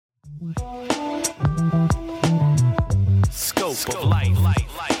Scope of life.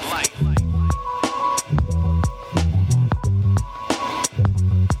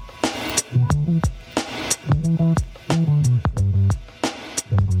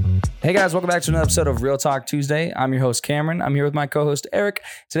 Hey guys, welcome back to another episode of Real Talk Tuesday. I'm your host, Cameron. I'm here with my co-host, Eric.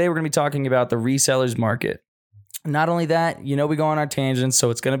 Today we're going to be talking about the resellers market. Not only that, we go on our tangents, so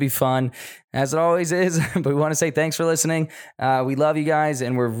it's going to be fun, as it always is. But we want to say thanks for listening. We love you guys,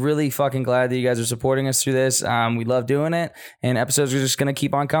 and we're really fucking glad that you guys are supporting us through this. We love doing it, and episodes are just going to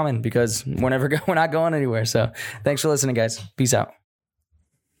keep on coming because we're not going anywhere. So thanks for listening, guys. Peace out.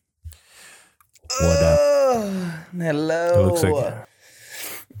 What up? Hello. It looks like...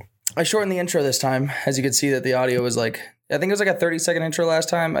 I shortened the intro this time. As you can see that the audio was I think it was a 30-second intro last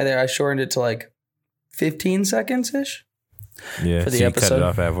time. I shortened it to 15 seconds-ish. Yeah, for the so episode. You cut it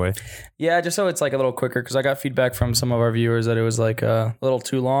off halfway? Yeah, just so it's a little quicker, because I got feedback from some of our viewers that it was a little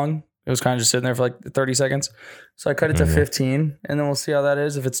too long. It was kind of just sitting there for 30 seconds. So I cut it to 15, and then we'll see how that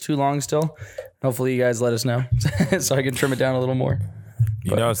is. If it's too long still, hopefully you guys let us know so I can trim it down a little more.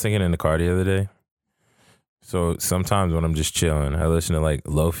 I was thinking in the car the other day. So sometimes when I'm just chilling, I listen to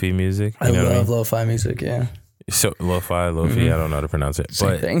lo-fi music. I love lo-fi music, yeah. So lo-fi, I don't know how to pronounce it.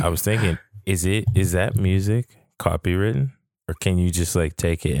 Same thing. I was thinking, is that music copywritten? Or can you just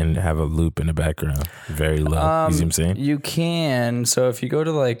take it and have a loop in the background? Very low. You see what I'm saying? You can. So if you go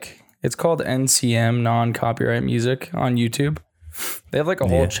to it's called NCM, non-copyright music, on YouTube. They have a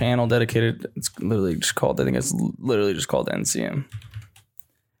whole channel dedicated. It's literally just called NCM.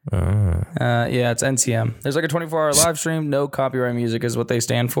 Yeah, it's NCM. There's a 24-hour live stream. No copyright music is what they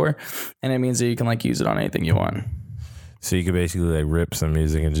stand for, and it means that you can use it on anything you want. So you could basically rip some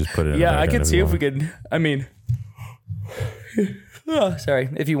music and just put it in. Yeah, I could see if we could. I mean, sorry,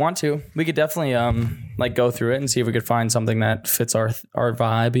 if you want to, we could definitely go through it and see if we could find something that fits our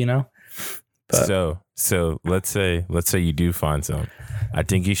vibe. But, so let's say you do find some. I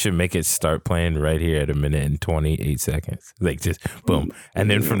think you should make it start playing right here at 1 minute and 28 seconds. Just boom. And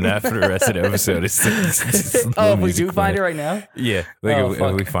then from that for the rest of the episode, it's if we do find it right now? Yeah.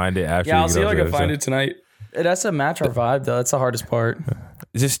 If we find it after. Yeah, I'll see if I can find it tonight. It has to match our vibe, though. That's the hardest part.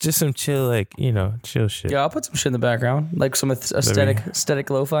 Just some chill, chill shit. Yeah, I'll put some shit in the background. Some aesthetic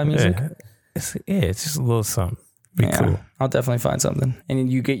lo-fi music. Yeah, it's just a little something. Be cool. I'll definitely find something. And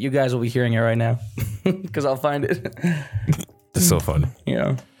you guys will be hearing it right now. Because I'll find it. It's so funny. Yeah.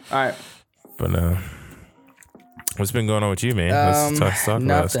 All right. But what's been going on with you, man? Let's talk about it.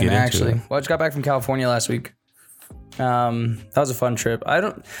 Let's get into actually. it. Well, I just got back from California last week. That was a fun trip. I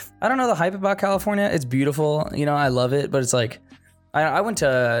don't know the hype about California. It's beautiful. I love it, but it's I went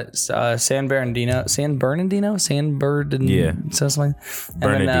to San Bernardino, something like that.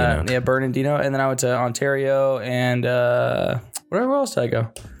 And then, Bernardino, and then I went to Ontario and where else did I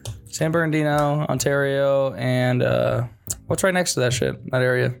go? San Bernardino, Ontario, and what's right next to that shit? That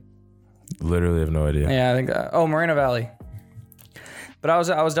area. Literally have no idea. Yeah, I think Moreno Valley. But I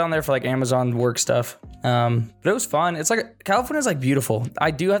was down there for Amazon work stuff. But it was fun. It's California's beautiful. I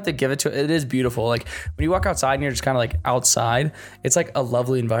do have to give it to it. It is beautiful. When you walk outside and you're just kind of outside, it's a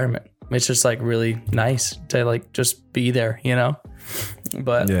lovely environment. It's just really nice to just be there,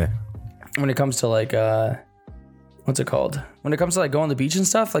 But yeah, when it comes to what's it called? When it comes to going to the beach and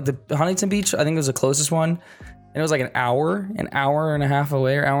stuff, the Huntington Beach, I think it was the closest one. And it was an hour and a half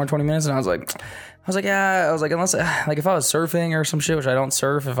away, or hour and 20 minutes. And I was like, unless if I was surfing or some shit, which I don't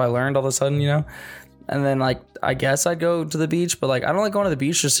surf, if I learned all of a sudden, and then I guess I'd go to the beach, but I don't like going to the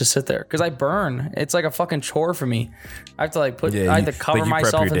beach just to sit there because I burn. It's a fucking chore for me. I have to I have to cover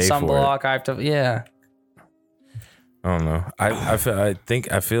myself in sunblock. I have to, yeah. I don't know.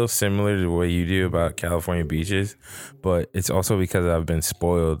 I feel similar to the way you do about California beaches, but it's also because I've been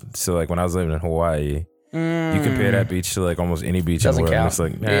spoiled. So when I was living in Hawaii, you compare that beach to almost any beach in the world. It's nah,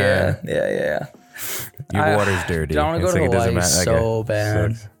 yeah. Your water's dirty. I want to go to Hawaii so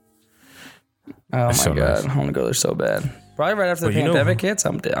bad. Oh my God, I want to go there so bad. Probably right after the pandemic hits,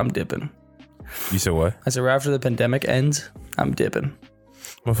 I'm dipping. You said what? I said right after the pandemic ends, I'm dipping.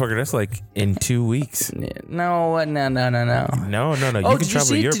 Motherfucker, that's in 2 weeks. No. No. Oh, You can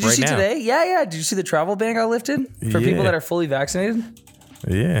travel Europe right now. Did you see today? Yeah. Did you see the travel ban got lifted for people that are fully vaccinated?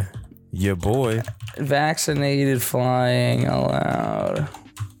 Yeah. Your boy. Vaccinated flying allowed.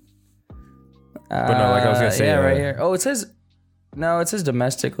 But no, I was gonna say, yeah, right here. Oh, it says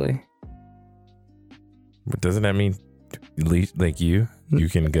domestically. But doesn't that mean you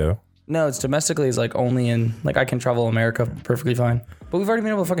can go? No, it's domestically is only in I can travel America perfectly fine. But we've already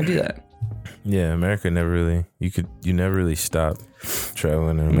been able to fucking do that. Yeah, America you never really stop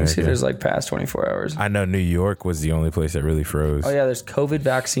traveling in Let me America. see, there's like past 24 hours. I know New York was the only place that really froze. Oh yeah, there's COVID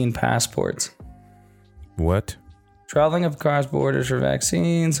vaccine passports. What? Traveling across borders for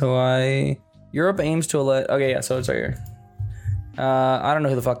vaccines, Hawaii. Europe aims to let. Okay, yeah, so it's right here. I don't know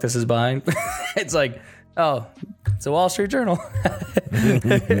who the fuck this is by. It's like, oh, it's a Wall Street Journal.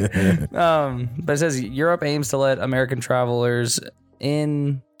 But it says Europe aims to let American travelers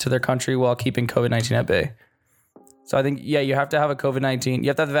in to their country while keeping COVID-19 at bay. So I think, yeah, you have to have a COVID-19. You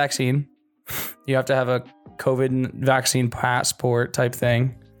have to have the vaccine. You have to have a COVID vaccine passport type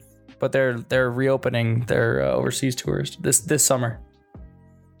thing. But they're reopening their overseas tours this summer.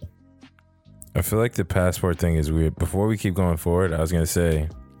 I feel like the passport thing is weird. Before we keep going forward, I was going to say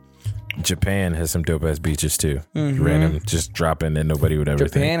Japan has some dope ass beaches too. Mm-hmm. Random, just dropping and nobody would ever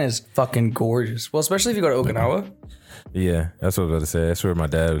Japan think. is fucking gorgeous. Well, especially if you go to Okinawa. Yeah, that's what I was about to say. That's where my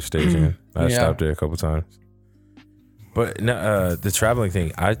dad was stationed. I stopped there a couple times. But no, the traveling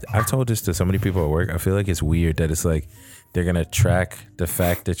thing, I've told this to so many people at work. I feel like it's weird that it's like they're going to track the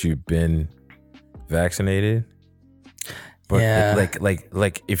fact that you've been vaccinated. But Yeah.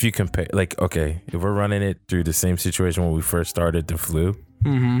 like if you compare, like, okay, if we're running it through the same situation when we first started the flu,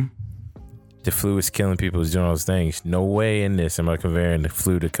 the flu is killing people, is doing all those things. No way in this am I comparing the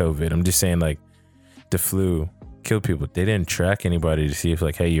flu to COVID. I'm just saying, like, the flu killed people. They didn't track anybody to see if,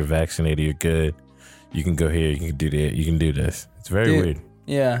 like, hey, you're vaccinated, you're good, you can go here, you can do that, you can do this. It's very weird.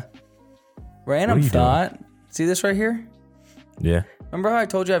 Yeah. Random What are you thought. See this right here? Yeah. Remember how I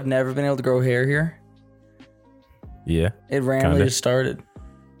told you I've never been able to grow hair here? Yeah. It randomly Kinda. just started.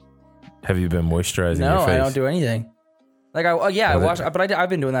 Have you been moisturizing your No, face? I don't do anything. Like, I wash, but I've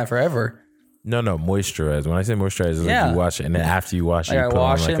been doing that forever. No, moisturize. When I say moisturize, it's Yeah. like you wash it, and then after you wash it, Like, you I put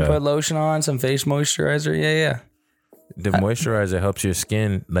wash on it like and put lotion on, some face moisturizer. Yeah. the moisturizer helps your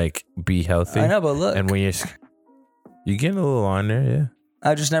skin like be healthy. I know, but look. And when you getting a little on there, yeah.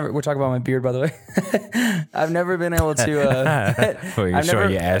 I just never. We're talking about my beard, by the way. I've never been able to. Well, you're I've showing never-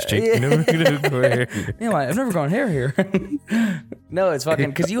 your ass cheek. You never grow hair. Yeah, I've never grown hair here. No, it's fucking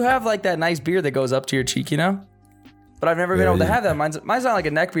because you have like that nice beard that goes up to your cheek, you know. But I've never been able to have that. Mine's not like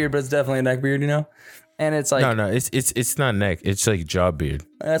a neck beard, but it's definitely a neck beard, you know. And it's like No, it's not neck. It's like jaw beard.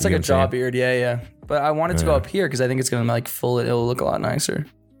 that's You like a know what I'm jaw saying? beard, yeah. But I want it to go up here because I think it's gonna like it'll look a lot nicer.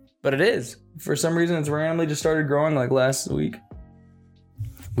 But it is. For some reason, it's randomly just started growing like last week.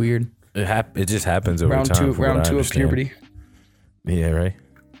 Weird. It just happens over Round time. two, from what round I two of understand. puberty. Yeah, right.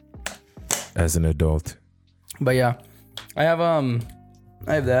 As an adult. But yeah, I have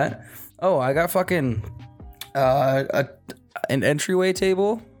that. Oh, I got fucking an entryway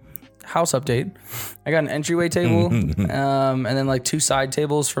table. House update. I got an entryway table, and then like 2 side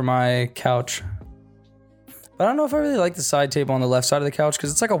tables for my couch. But I don't know if I really like the side table on the left side of the couch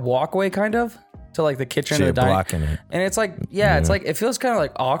because it's like a walkway kind of to like the kitchen So and you're the dining. blocking it. And it's like, it's like it feels kind of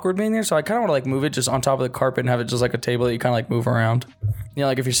like awkward being there. So I kind of want to like move it just on top of the carpet and have it just like a table that you kind of like move around. You know,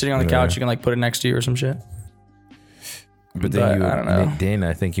 like if you're sitting on the couch, you can like put it next to you or some shit. But then I don't know. then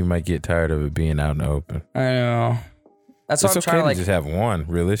I think you might get tired of it being out in the open. I know. That's what It's I'm okay trying to to like. just have one,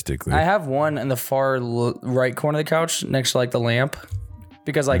 realistically. I have one in the far right corner of the couch next to like the lamp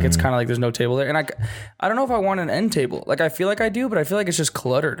because like it's kind of like there's no table there. And I don't know if I want an end table. Like I feel like I do, but I feel like it's just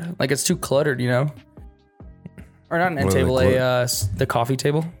cluttered. Like it's too cluttered, you know? Or not an end What are they table, the coffee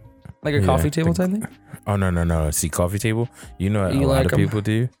table. Like a coffee table type thing. Oh, no. See, coffee table, you know what You a lot like of 'em? people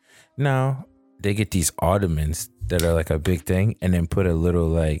do? No, they get these ottomans that are like a big thing and then put a little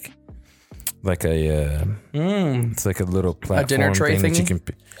like a it's like a little platform dinner tray thing that you thingy? can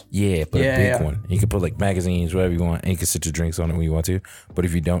but a big one. You can put like magazines, whatever you want, and you can sit your drinks on it when you want to. But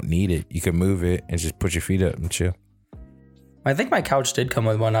if you don't need it, you can move it and just put your feet up and chill. I think my couch did come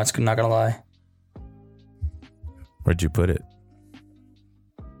with one. Not gonna lie. Where'd you put it?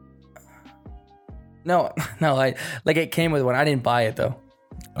 No, I like it came with one. I didn't buy it though.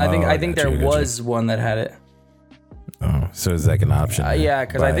 I think there was one that had it. Oh, so it's like an option. Yeah,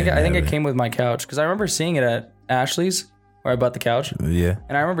 because I think it it came with my couch. Because I remember seeing it at Ashley's where I bought the couch, Yeah.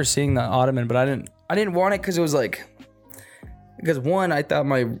 and I remember seeing the ottoman, but I didn't want it because it was like, because one, I thought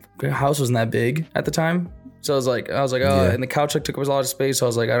my house wasn't that big at the time, so I was like, oh, Yeah. and the couch like took up a lot of space, so I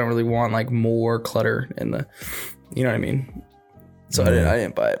was like, I don't really want like more clutter in the, you know what I mean? So I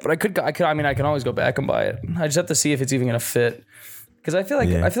didn't buy it, but I could. I mean, I can always go back and buy it. I just have to see if it's even gonna fit. Because I feel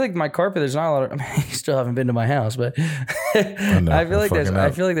like my carpet. There's not a lot of. I mean, you still haven't been to my house, but I feel like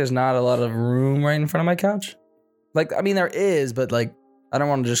there's not a lot of room right in front of my couch. Like, I mean, there is, but like, I don't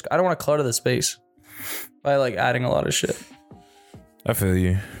want to clutter the space by like adding a lot of shit. I feel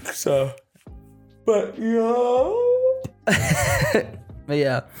you. So, but But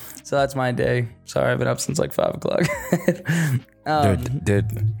yeah, so that's my day. Sorry, I've been up since like 5 o'clock.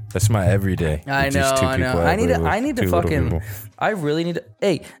 Dude, that's my everyday. I know. I need to fucking. I really need to.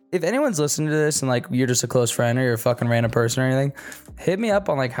 Hey, if anyone's listening to this and like you're just a close friend or you're a fucking random person or anything, hit me up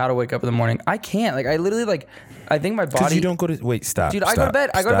on like how to wake up in the morning. I can't. Like I literally like. I think my body. You don't go to. Wait, stop. Dude, I go to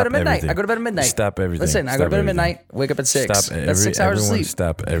bed. I go to bed at midnight. Everything. I go to bed at midnight. Stop everything. Listen, I go to bed at midnight. Wake up at 6. That's 6 hours of sleep.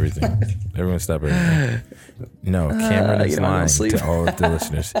 Stop everything. Everyone stop everything. No, Cameron is lying to all of the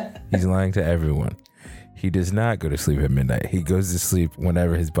listeners. He's lying to everyone. He does not go to sleep at midnight. He goes to sleep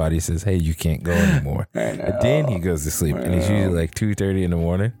whenever his body says, hey, you can't go anymore. And then he goes to sleep. And it's usually like 2:30 in the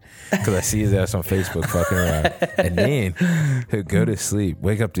morning because I see his ass on Facebook fucking around. And then he'll go to sleep,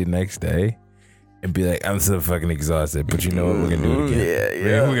 wake up the next day, and be like, I'm so fucking exhausted. But you know what? We're going to do it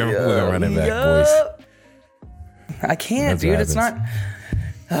again. We're going to run it back, boys. I can't, dude. It's not.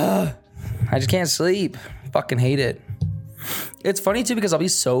 I just can't sleep. Fucking hate it. It's funny, too, because I'll be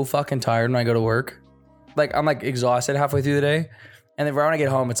so fucking tired when I go to work. Like, I'm like exhausted halfway through the day. And then right when I get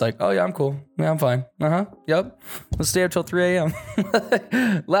home, it's like, oh, yeah, I'm cool. Yeah, I'm fine. Yep. Let's stay up till 3 a.m.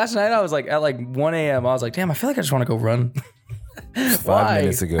 Last night, I was like, at like 1 a.m., I was like, damn, I feel like I just want to go run. 5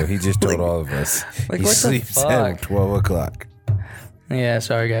 minutes ago, he just told all of us. Like, he sleeps at 12 o'clock. Yeah,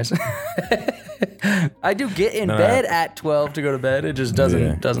 sorry, guys. I do get in bed at 12 to go to bed. It just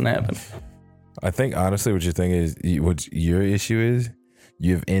doesn't happen. I think, honestly, what your thing is, what your issue is,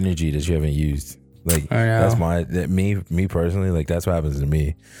 you have energy that you haven't used. Like, that's me personally, like, that's what happens to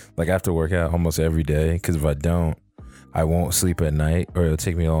me. Like, I have to work out almost every day because if I don't, I won't sleep at night or it'll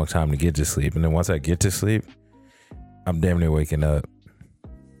take me a long time to get to sleep. And then once I get to sleep, I'm damn near waking up.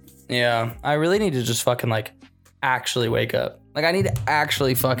 Yeah, I really need to just fucking, like, actually wake up. Like, I need to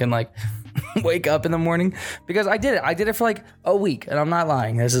actually fucking, like, wake up in the morning because I did it. I did it for, like, a week, and I'm not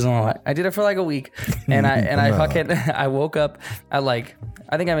lying. This isn't a lie. I did it for, like, a week, and I woke up at, like,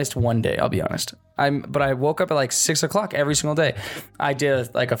 I think I missed one day, I'll be honest. But I woke up at like 6 o'clock every single day. I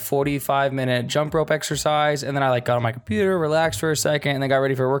did like a 45-minute jump rope exercise, and then I like got on my computer, relaxed for a second, and then got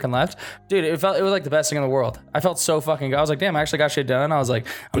ready for work and left. Dude, it was like the best thing in the world. I felt so fucking good. I was like, damn, I actually got shit done. I was like,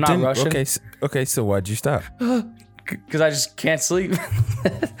 I'm not rushing. Okay, so why'd you stop? Because I just can't sleep.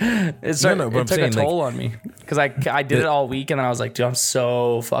 It took a toll on me because I did it all week, and then I was like, dude, I'm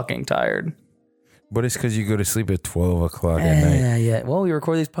so fucking tired. But it's because you go to sleep at 12 o'clock at night. Yeah. Well, we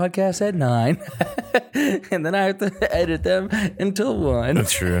record these podcasts at 9. And then I have to edit them until 1.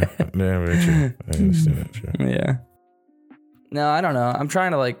 That's true. Yeah, very true. I understand that. True. Yeah. No, I don't know. I'm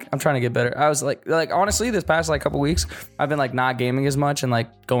trying to get better. I was like honestly, this past like couple weeks, I've been like not gaming as much and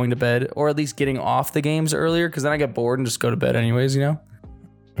like going to bed or at least getting off the games earlier because then I get bored and just go to bed anyways, you know?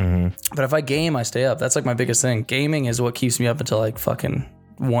 Mm-hmm. But if I game, I stay up. That's like my biggest thing. Gaming is what keeps me up until like fucking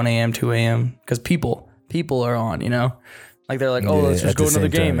 1 a.m., 2 a.m. because people are on, you know? Like they're like, oh, let's just go another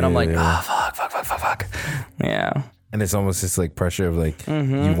game. And I'm like, fuck. Yeah. And it's almost just like pressure of like,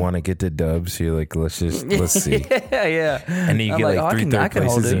 you want to get the dubs. So you're like, let's see. Yeah. And then you get like 3 third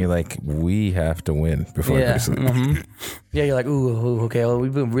places and you're like, we have to win before I go to sleep. Mm-hmm. Yeah, you're like, ooh, okay, well,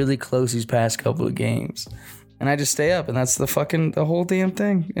 we've been really close these past couple of games. And I just stay up and that's the whole damn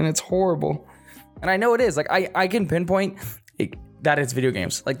thing. And it's horrible. And I know it is. Like, I can pinpoint that it's video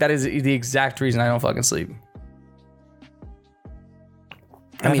games. Like, that is the exact reason I don't fucking sleep.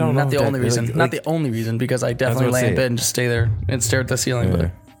 I mean, not the only reason. Not the only reason, because I definitely lay in bed and just stay there and stare at the ceiling. Yeah.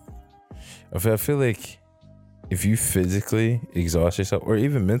 But I feel like if you physically exhaust yourself or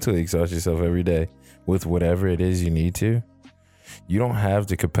even mentally exhaust yourself every day with whatever it is you need to, you don't have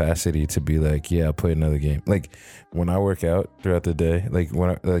the capacity to be like, yeah, I'll play another game. Like when I work out throughout the day, like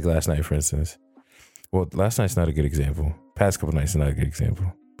last night, for instance. Well, last night's not a good example. Past couple nights is not a good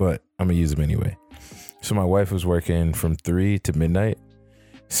example, but I'm gonna use them anyway. So my wife was working from 3 to midnight.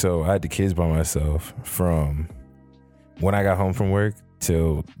 So I had the kids by myself from when I got home from work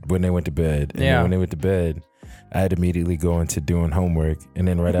till when they went to bed. And then when they went to bed, I had to immediately go into doing homework. And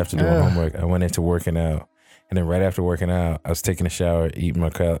then right after doing homework, I went into working out. And then right after working out, I was taking a shower, eat my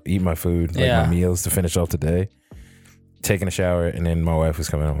food, like my meals to finish off the day, taking a shower, and then my wife was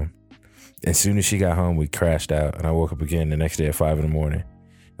coming home. As soon as she got home, we crashed out, and I woke up again the next day at 5 a.m.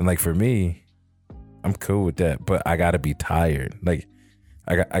 And like for me, I'm cool with that, but I gotta be tired. Like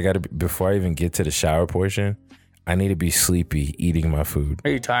I gotta be, before I even get to the shower portion, I need to be sleepy eating my food.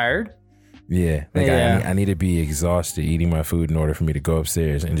 Are you tired? Yeah, like I need to be exhausted eating my food in order for me to go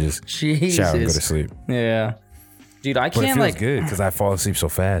upstairs and just shower and go to sleep. Yeah, dude, I can't. But it feels good because I fall asleep so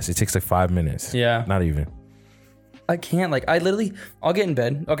fast. It takes like 5 minutes. Yeah, not even. I can't. Like I'll get in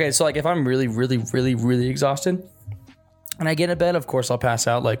bed. Okay, so like if I'm really, really, really, really exhausted, and I get in bed, of course I'll pass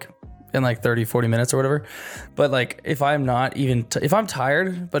out like in like 30, 40 minutes or whatever. But like if I'm not even, if I'm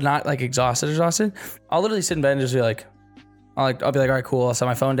tired, but not like exhausted, I'll literally sit in bed and just be like, I'll be like, all right, cool. I'll set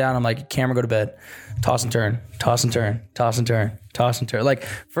my phone down. I'm like, camera, go to bed. Toss and turn, toss and turn, toss and turn, toss and turn. Like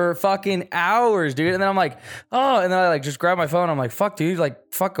for fucking hours, dude. And then I'm like, oh, and then I like just grab my phone. I'm like, fuck, dude. Like,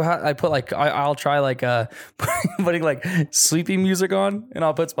 fuck. I put like, I'll try like putting like sleepy music on, and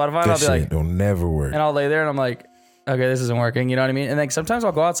I'll put Spotify and I'll be like, it'll never work. and I'll lay there and I'm like, okay, this isn't working. You know what I mean? And like sometimes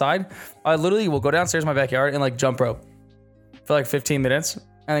I'll go outside. I literally will go downstairs in my backyard and like jump rope for like 15 minutes.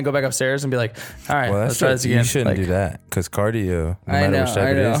 And then go back upstairs and be like, all right, let's try this again. You shouldn't like, do that because cardio, no matter what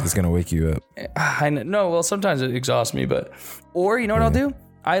type it is, it's going to wake you up. I know. No, well, sometimes it exhausts me, but, or you know what I'll do?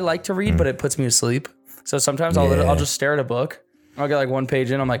 I like to read, but it puts me to sleep. So sometimes I'll just stare at a book. I'll get like one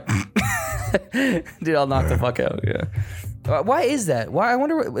page in. I'm like, dude, I'll knock the fuck out. Yeah. Why is that? Why? I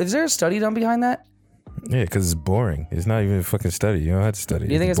wonder, is there a study done behind that? Yeah, because it's boring. It's not even a fucking study. You don't have to study.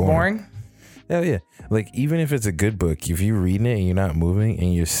 Do you think it's boring? Hell yeah. Like even if it's a good book, if you're reading it and you're not moving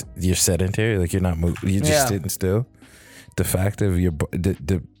and you're sedentary, like you're not moving, you're just sitting still. The fact of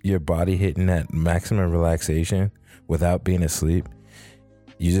your body hitting that maximum relaxation without being asleep,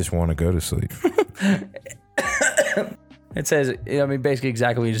 you just want to go to sleep. It says, I mean, basically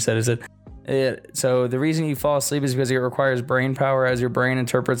exactly what you just said. It said, so the reason you fall asleep is because it requires brain power as your brain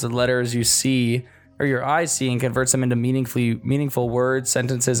interprets the letters you see or your eyes see and converts them into meaningful words,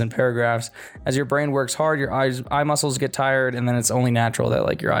 sentences, and paragraphs. As your brain works hard, your eye muscles get tired, and then it's only natural that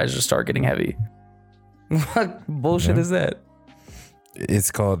like your eyes just start getting heavy. What bullshit is that?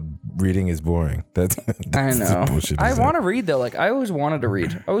 It's called reading is boring. That's I know. I want to read though. Like I always wanted to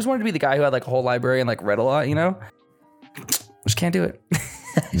read. I always wanted to be the guy who had like a whole library and like read a lot. You know, just can't do it.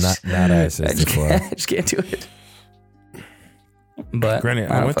 not I just can't do it. But granted,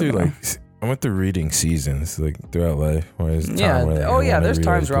 I went through reading seasons like throughout life. There's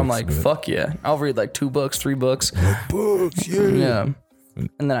times where I'm like, fuck yeah, I'll read like 2 books, 3 books. Books, yeah. And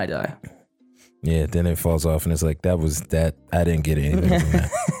then I die. Yeah, then it falls off, and it's like that was that. I didn't get anything from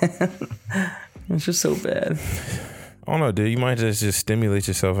that. It's just so bad. I don't know, dude. You might just stimulate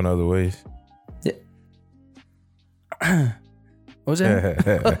yourself in other ways. Yeah. What was that?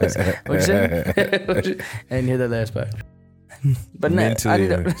 What'd you say? I didn't hear that last part. But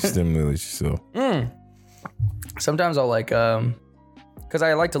mentally stimulate yourself. Sometimes I'll like because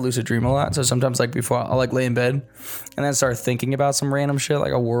I like to lucid dream a lot. So sometimes like before I'll like lay in bed and then start thinking about some random shit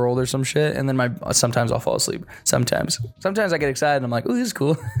like a world or some shit, and then sometimes I'll fall asleep. Sometimes I get excited and I'm like, oh, this is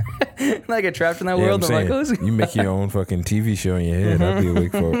cool. And I get trapped in that world. I'm like, oh, this is cool. You make your own fucking TV show in your head. I'll be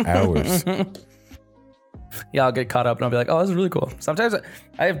awake for hours. Yeah, I'll get caught up and I'll be like, oh, this is really cool. Sometimes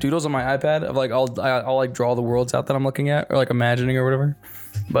I have doodles on my iPad of like I'll like draw the worlds out that I'm looking at or like imagining or whatever.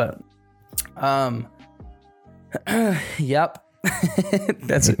 But yep.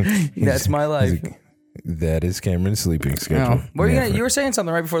 That's my life. That is Cameron's sleeping schedule. No. You were saying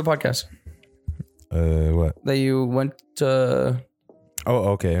something right before the podcast. What? That you went to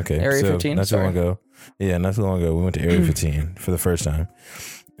okay. Area 15? Not too long ago. Yeah, not too long ago. We went to Area 15 for the first time.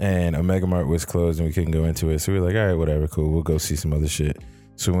 And a Mega Mart was closed and we couldn't go into it. So we were like, all right, whatever, cool. We'll go see some other shit.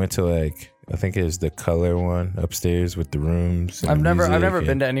 So we went to like, I think it was the color one upstairs with the rooms. I've never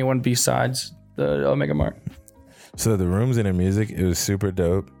been to anyone besides the Omega Mart. So the rooms and the music, it was super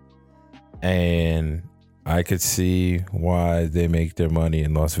dope. And I could see why they make their money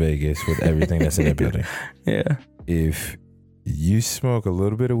in Las Vegas with everything that's in that building. Yeah. If you smoke a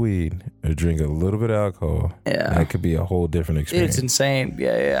little bit of weed or drink a little bit of alcohol, that could be a whole different experience. It's insane.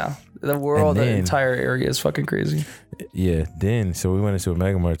 Yeah. The world, the entire area is fucking crazy. Yeah. So we went into a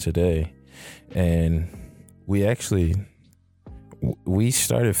Mega Mart today and we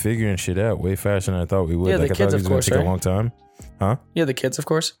started figuring shit out way faster than I thought we would. Yeah, the kids, of course, take a long time. Huh? Yeah, the kids, of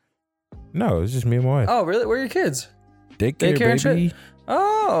course. No, it's just me and my wife. Oh, really? Where are your kids? Daycare baby. And shit?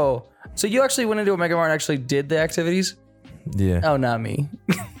 Oh. So you actually went into a Mega Mart and actually did the activities? Yeah. Oh, not me.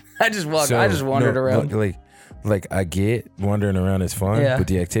 I just wandered around. Like I get wandering around is fun, but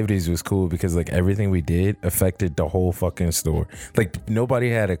the activities was cool because like everything we did affected the whole fucking store. Like nobody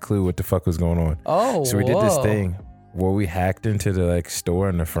had a clue what the fuck was going on. Oh, so we did this thing where we hacked into the like store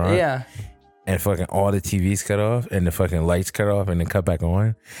in the front. Yeah. And fucking all the TVs cut off and the fucking lights cut off and then cut back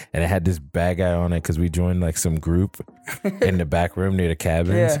on. And it had this bad guy on it because we joined like some group in the back room near the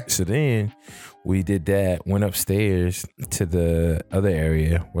cabins. Yeah. So then we did that, went upstairs to the other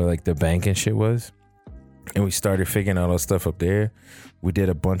area where like the bank and shit was. And we started figuring out all stuff up there. We did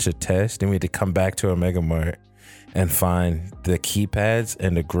a bunch of tests. Then we had to come back to our Mega Mart and find the keypads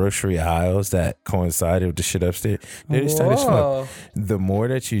and the grocery aisles that coincide with the shit upstairs. They're just tight as Whoa. fuck. The more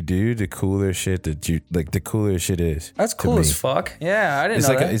that you do, the cooler shit that you like. The cooler shit is. That's cool as fuck. Yeah, I didn't It's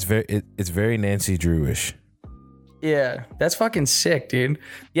know like that. it's very Nancy Drew-ish. Yeah, that's fucking sick, dude.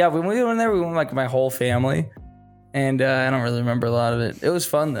 Yeah, when we went there, we went like my whole family, and I don't really remember a lot of it. It was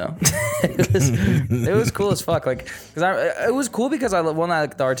fun though. it was cool as fuck. Like, it was cool because I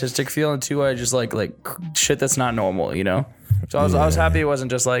like the artistic feel, and two, I just like shit that's not normal, you know. So I was happy it wasn't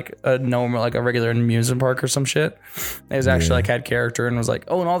just like a normal, like a regular amusement park or some shit. It was actually like had character and was like,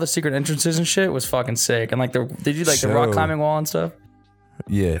 oh, and all the secret entrances and shit was fucking sick. And like did you like the rock climbing wall and stuff?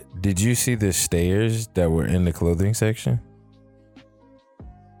 Yeah. Did you see the stairs that were in the clothing section?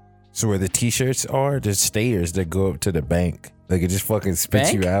 So where the t-shirts are, there's stairs that go up to the bank. Like it just fucking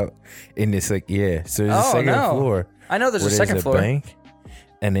spits you out in this like So there's a second floor. I know there's a second floor. Bank,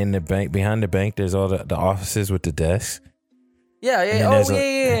 and in the bank behind the bank there's all the offices with the desks. Yeah.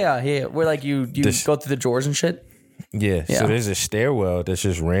 Yeah. Where like you go through the drawers and shit. Yeah. So there's a stairwell that's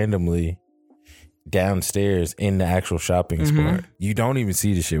just randomly downstairs in the actual shopping spot. You don't even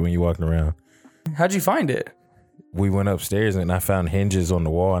see the shit when you're walking around. How'd you find it? We went upstairs and I found hinges on the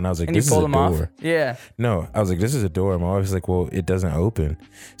wall and I was like, and this is a door. Off? Yeah. No, I was like, this is a door. My wife was like, well, it doesn't open.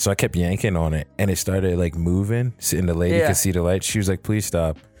 So I kept yanking on it and it started like moving. And the lady could see the light. She was like, please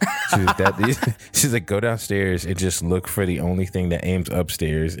stop. She's like, go downstairs and just look for the only thing that aims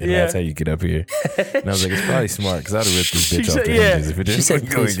upstairs. And that's how you get up here. And I was like, it's probably smart because I'd have ripped this bitch off the hinges if it didn't. She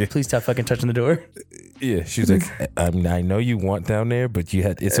said, please stop fucking touching the door. Yeah, she was like, I know you want down there, but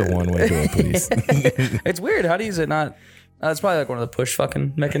it's a one-way door, please. It's weird. How do you use it not? It's probably like one of the push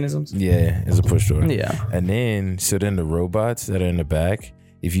fucking mechanisms. Yeah, it's a push door. Yeah. And then the robots that are in the back,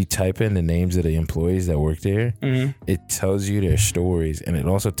 if you type in the names of the employees that work there, it tells you their stories. And it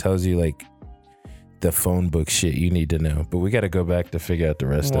also tells you like the phone book shit you need to know. But we got to go back to figure out the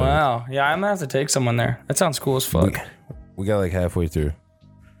rest of it. Wow. Yeah, I'm going to have to take someone there. That sounds cool as fuck. We got like halfway through.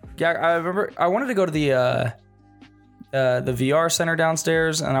 Yeah, I remember I wanted to go to the VR center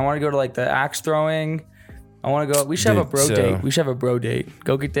downstairs, and I want to go to like the axe throwing. I want to go. We should have a bro date. We should have a bro date.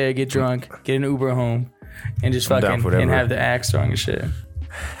 Go get there, get drunk, get an Uber home, and just fucking and have the axe throwing and shit.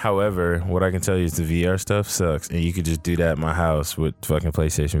 However, what I can tell you is the VR stuff sucks, and you could just do that at my house with fucking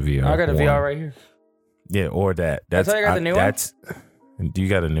PlayStation VR. I got a VR right here. Yeah, or that. That's I got the new one. Do you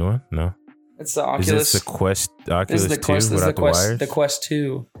got a new one? No. It's the Oculus. Is this the Quest Oculus 2 without the wires? The Quest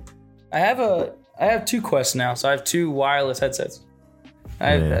 2. I have two Quests now, so I have two wireless headsets.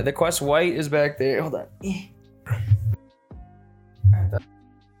 The Quest White is back there. Hold on.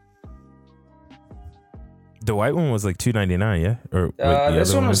 The white one was like $299, yeah? Or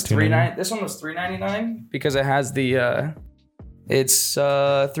this one was $399. This one was $399 because it has the it's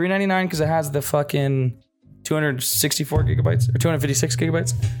 $399 because it has the fucking 264 gigabytes or 256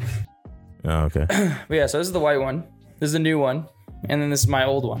 gigabytes. Oh, okay. But yeah, so this is the white one. This is the new one. And then this is my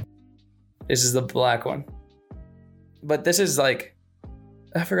old one. This is the black one. But this is like,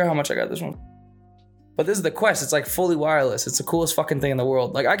 I forgot how much I got this one. But this is the Quest. It's like fully wireless. It's the coolest fucking thing in the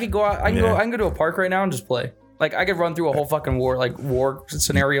world. Like I could go out, I can go to a park right now and just play. Like I could run through a whole fucking war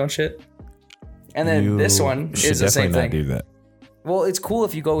scenario and shit. And then this one is the same thing. Do that. Well, it's cool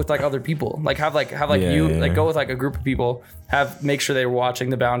if you go with like other people. Like have go with like a group of people. Make sure they're watching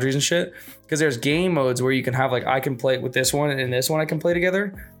the boundaries and shit. Because there's game modes where you can have like I can play with this one and this one I can play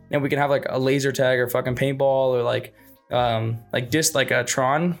together, and we can have like a laser tag or fucking paintball or like a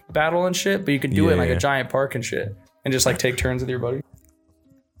Tron battle and shit. But you can do it in like a giant park and shit, and just like take turns with your buddy.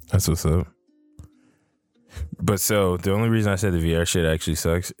 That's what's up. But so the only reason I said the VR shit actually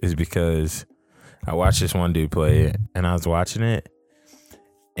sucks is because I watched this one dude play it, and I was watching it,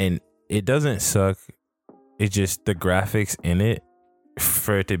 and it doesn't suck. It's just the graphics in it,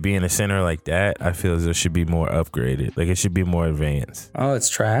 for it to be in a center like that, I feel as though it should be more upgraded. Like it should be more advanced. Oh, it's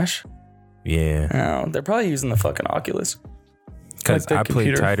trash? Yeah. Oh, they're probably using the fucking Oculus. Because I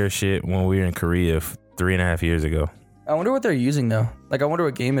played tighter shit when we were in Korea 3.5 years ago. I wonder what they're using though. Like I wonder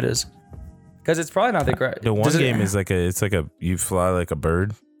what game it is. Because it's probably not the great. The one game is you fly like a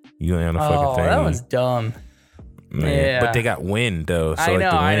bird. You land on a fucking thing. Oh, that one's dumb. Man. Yeah. But they got wind though. So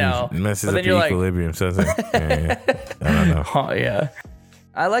I know. Messes up the equilibrium. So it's like, I don't know. Oh yeah.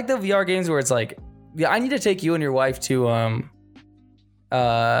 I like the VR games where it's like, I need to take you and your wife to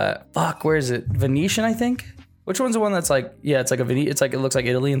where is it? Venetian, I think. Which one's the one that's like, it's like it's like it looks like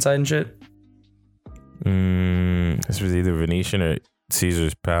Italy inside and shit. This was either Venetian or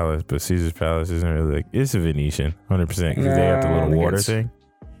Caesar's Palace, but Caesar's Palace isn't really like, it's a Venetian 100% because they got the little water thing,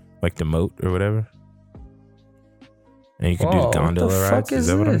 like the moat or whatever. And you can do the gondola rides. Is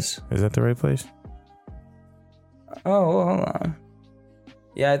that the right place? Oh, well, hold on.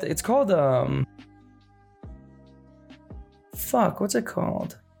 Yeah, it's called fuck, what's it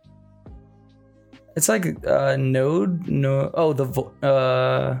called? It's like Node. No, oh, the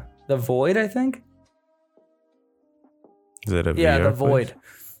Void, I think. Is it a yeah, VR the place? Void.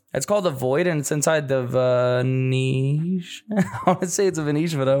 It's called the Void, and it's inside the Venetian. I want to say it's a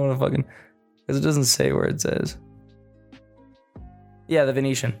Venetian, but I don't want to fucking because it doesn't say where it says. Yeah, the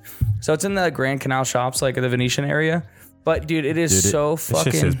Venetian. So it's in the Grand Canal Shops, like the Venetian area. But dude, it is so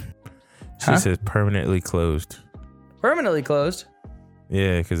fucking. She says permanently closed. Permanently closed.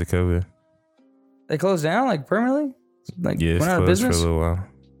 Yeah, because of COVID. They closed down like permanently. Like Yeah, it's went out of closed for a business. little while.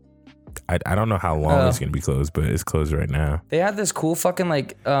 I don't know how long it's gonna be closed, but it's closed right now. They had this cool fucking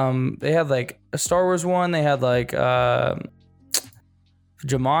like they had like a Star Wars one. They had like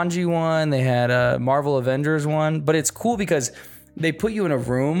Jumanji one. They had a Marvel Avengers one. But it's cool because they put you in a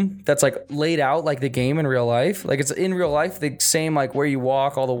room that's like laid out like the game in real life. Like it's in real life, the same like where you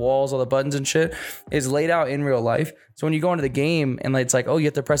walk, all the walls, all the buttons and shit is laid out in real life. So when you go into the game and it's like, oh, you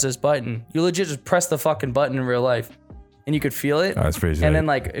have to press this button, you legit just press the fucking button in real life. And you could feel it. Oh, that's pretty sick. And then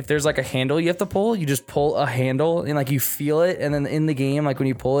like if there's like a handle you have to pull, you just pull a handle and like you feel it. And then in the game, like when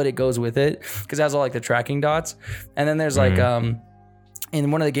you pull it, it goes with it because it has all like the tracking dots. And then there's like in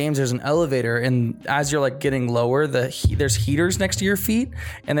one of the games, there's an elevator, and as you're like getting lower, there's heaters next to your feet,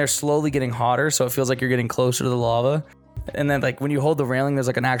 and they're slowly getting hotter, so it feels like you're getting closer to the lava. And then like when you hold the railing, there's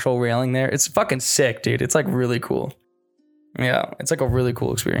like an actual railing there. It's fucking sick, dude. It's like really cool. Yeah, it's like a really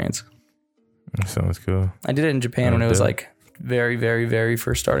cool experience. That sounds cool. I did it in Japan when it was like very, very, very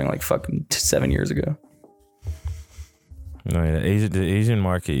first starting, like fucking 7 years ago. No, yeah, the Asian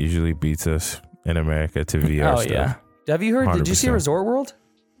market usually beats us in America to VR stuff. Yeah. Have you heard? 100%. Did you see Resort World?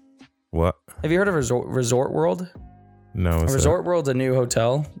 What? Have you heard of Resort World? No. What's Resort World's a new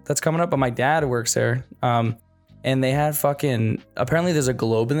hotel that's coming up, but my dad works there. And they had fucking. Apparently, there's a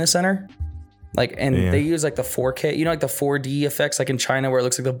globe in the center. Like, and they use like the 4K, you know, like the 4D effects, like in China, where it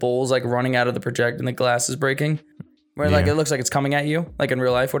looks like the bowl's like running out of the project and the glass is breaking. Where like it looks like it's coming at you, like in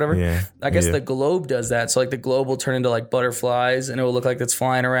real life, whatever. Yeah. I guess the globe does that. So like the globe will turn into like butterflies and it will look like it's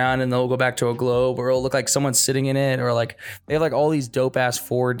flying around and they'll go back to a globe, or it'll look like someone's sitting in it, or like they have like all these dope ass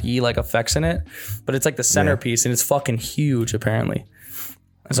 4D like effects in it. But it's like the centerpiece and it's fucking huge apparently.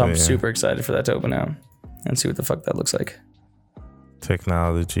 And so I'm super excited for that to open out and see what the fuck that looks like.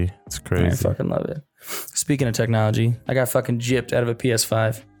 Technology. It's crazy. I fucking love it. Speaking of technology, I got fucking gypped out of a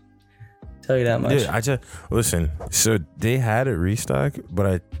PS5. Tell you that much. Dude, I just listen. So they had a restock,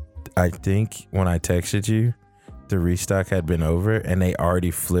 but I think when I texted you, the restock had been over, and they already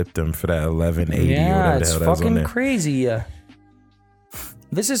flipped them for that 1180 or whatever the hell that was on there. It's fucking crazy.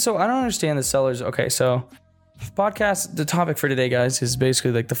 This is so I don't understand the sellers. Okay, so podcast. The topic for today, guys, is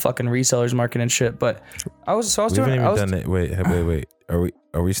basically like the fucking resellers market and shit. But wait.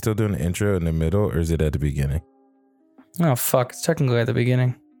 Are we still doing the intro in the middle, or is it at the beginning? Oh fuck! It's technically at the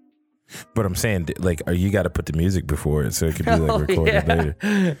beginning. But I'm saying, like, you got to put the music before it so it could be like recorded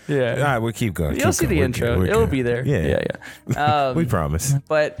later. Yeah. All right, we'll keep going. You'll see the intro. It'll be there. Yeah. We promise.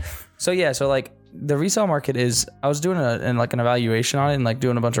 But so like the resale market is. I was doing an evaluation on it and like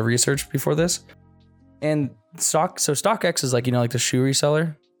doing a bunch of research before this, and StockX is like, you know, like the shoe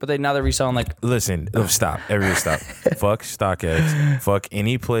reseller. But now they're reselling like. Listen, stop. Everybody stop. Fuck StockX. Fuck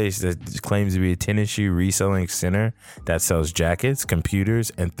any place that claims to be a tennis shoe reselling center that sells jackets, computers,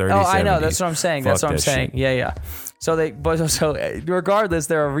 and 30. Oh, I know. That's what I'm saying. That's what I'm saying. Shit. Yeah. So regardless,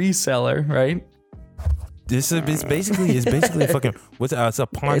 they're a reseller, right? It's basically fucking. It's a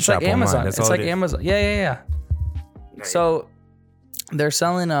pawn shop. It's like Amazon. Online. That's it's all like Amazon. Yeah. So. They're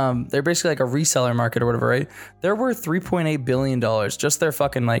selling, they're basically like a reseller market or whatever, right? They're worth $3.8 billion. Just their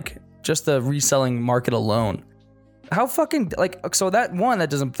fucking, just the reselling market alone. How fucking, so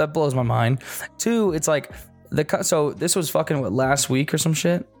that blows my mind. Two, it's like, so this was fucking, last week or some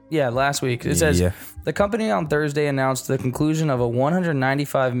shit? Yeah, last week. It says, the company on Thursday announced the conclusion of a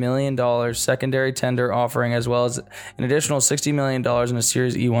 $195 million secondary tender offering, as well as an additional $60 million in a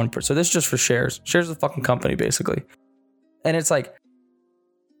Series E1. So this is just for shares. Shares of the fucking company, basically. And it's like,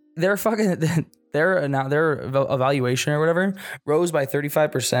 their evaluation or whatever rose by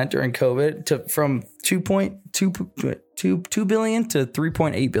 35% during COVID from $2 billion to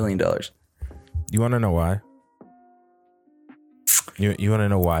 $3.8 billion. You want to know why? You want to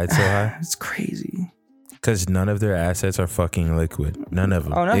know why it's so high? It's crazy. Because none of their assets are fucking liquid. None of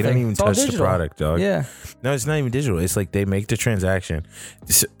them. Oh, nothing. They don't even touch the digital. product, dog. Yeah. No, it's not even digital. It's like they make the transaction.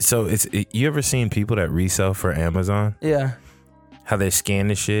 So you ever seen people that resell for Amazon? Yeah. how they scan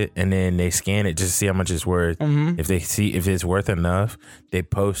the shit and then they scan it just to see how much it's worth. If they see if it's worth enough, they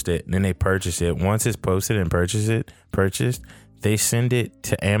post it and then they purchase it. Once it's posted and purchased, they send it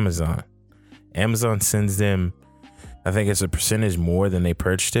to Amazon. Amazon sends them, I think it's a percentage more than they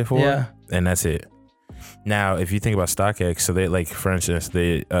purchased it for, and that's it. Now, if you think about StockX, so they like, for instance,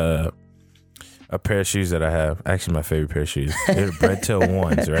 they a pair of shoes that I have, actually my favorite pair of shoes, they're Breadtail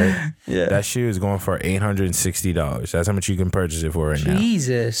 1s, right? Yeah. That shoe is going for $860. That's how much you can purchase it for right now.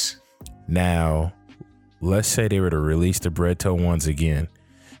 Jesus. Now, let's say they were to release the Breadtail 1s again.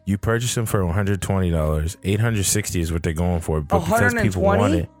 You purchase them for $120. $860 is what they're going for, but because people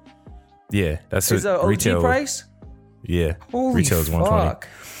want it, yeah, that's is what the retail OG price. Yeah, Holy retail is $120. fuck.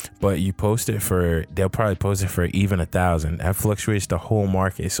 But you post it for, they'll probably post it for even $1,000. That fluctuates the whole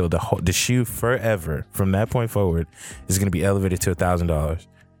market. So the shoe forever from that point forward is going to be elevated to $1,000.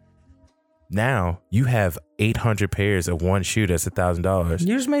 Now you have 800 pairs of one shoe that's $1,000.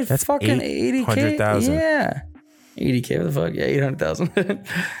 You just made That's fucking 80K. 800,000. Yeah. 80K, what the fuck? Yeah, 800,000.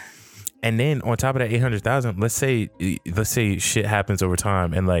 And then on top of that 800,000, let's say shit happens over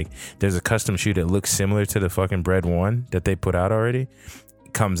time and like there's a custom shoe that looks similar to the fucking Bread 1 that they put out already.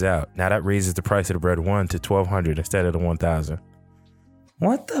 Comes out. Now that raises the price of the Bread 1 to $1,200 instead of the $1,000.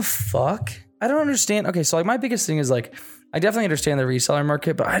 What the fuck? I don't understand. Okay, so like my biggest thing is like, I definitely understand the reseller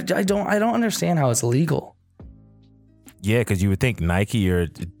market, but I don't understand how it's legal. Yeah, because you would think Nike or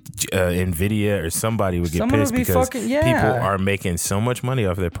Nvidia or somebody would get Someone pissed would be because fucking, people are making so much money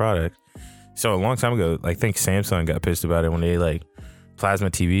off their product. So a long time ago, I think Samsung got pissed about it when they like plasma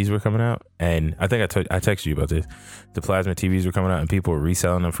TVs were coming out, and I think I texted you about this. The plasma TVs were coming out, and people were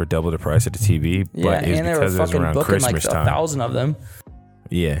reselling them for double the price of the TV. Yeah, but it was and they were because it was fucking around booking like Christmas time. 1,000 of them.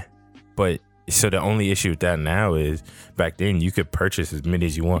 Yeah, but so the only issue with that now is back then you could purchase as many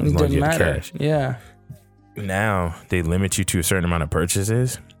as you want as long as you had cash. Yeah. Now they limit you to a certain amount of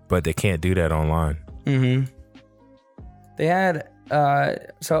purchases, but they can't do that online. They had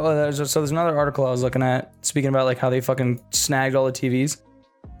there's another article I was looking at speaking about like how they fucking snagged all the TVs.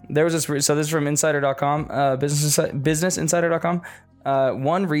 There was this, so this is from insider.com, businessinsider.com.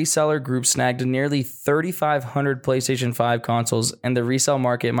 One reseller group snagged nearly 3,500 PlayStation 5 consoles, and the resale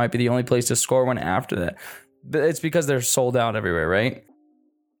market might be the only place to score one after that. But it's because they're sold out everywhere, right?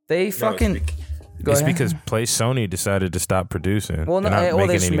 They fucking... It's because Sony decided to stop producing. Well, no,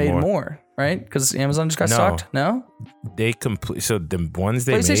 they just made more, right? Because Amazon just got sucked. No, they complete. So the ones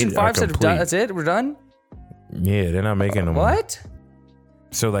they PlayStation made 5 are said that's it. We're done. Yeah, they're not making them. What?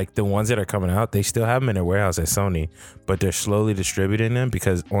 So like the ones that are coming out, they still have them in their warehouse at Sony, but they're slowly distributing them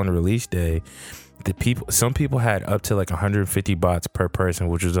because on release day, some people had up to like 150 bots per person,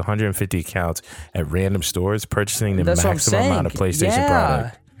 which was 150 accounts at random stores purchasing the maximum amount of PlayStation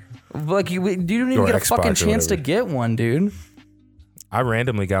product. Like you didn't even get a fucking chance to get one, dude. I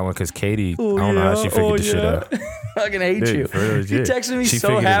randomly got one because Katie, I don't know how she figured the shit out. I fucking hate you. He texted me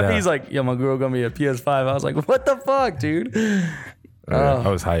so happy. He's like, "Yo, my girl got me a PS5." I was like, "What the fuck, dude?" I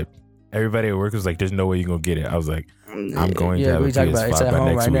was hyped. Everybody at work was like, "There's no way you're gonna get it." I was like, "I'm going to have a PS5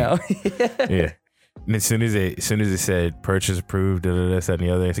 by next week." Yeah. And as soon as it said purchase approved, that and the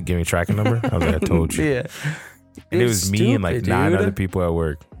other, it gave me a tracking number. I was like, "I told you." Yeah. And it was me and like 9 other people at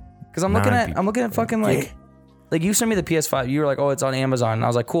work. Because I'm looking at fucking like you sent me the PS5. You were like, "Oh, it's on Amazon." And I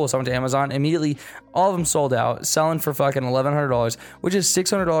was like, "Cool." So I went to Amazon. Immediately, all of them sold out, selling for fucking $1,100, which is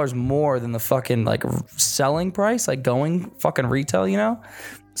 $600 more than the fucking like selling price, like going fucking retail, you know?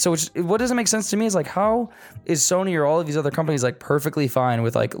 So what doesn't make sense to me is like, how is Sony or all of these other companies like perfectly fine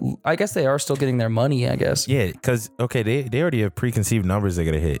with like, I guess they are still getting their money, I guess. Yeah, because okay, they already have preconceived numbers they're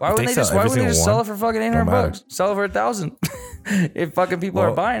gonna hit. Why wouldn't they just sell it for fucking $800? Sell it for $1,000 if fucking people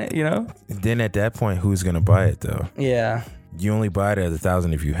are buying it, you know? Then at that point, who's gonna buy it though? Yeah. You only buy it at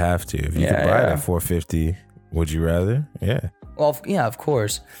 $1,000 if you have to. If you could buy it at $450, would you rather? Yeah. Well, yeah, of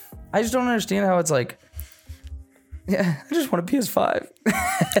course. I just don't understand how it's like. Yeah, I just want a PS5.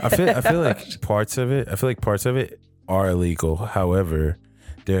 I feel like parts of it are illegal. However,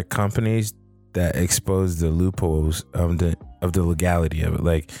 there are companies that expose the loopholes of the legality of it.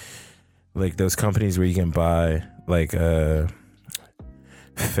 Like those companies where you can buy like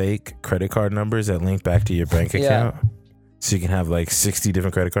fake credit card numbers that link back to your bank account. So you can have like 60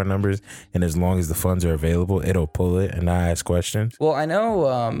 different credit card numbers, and as long as the funds are available, it'll pull it and not ask questions. Well, I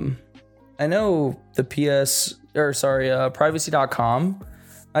know the privacy.com.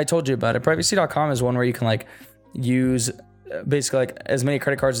 I told you about it. Privacy.com is one where you can like use basically like as many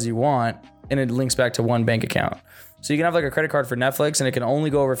credit cards as you want, and it links back to one bank account. So you can have like a credit card for Netflix and it can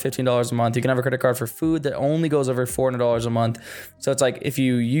only go over $15 a month. You can have a credit card for food that only goes over $400 a month. So it's like if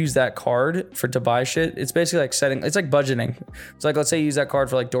you use that card to buy shit, it's basically like it's like budgeting. It's like, let's say you use that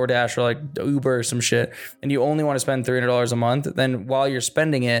card for like DoorDash or like Uber or some shit, and you only want to spend $300 a month. Then while you're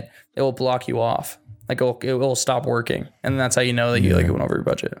spending it, it will block you off. Like it will stop working. And that's how you know that you like went over your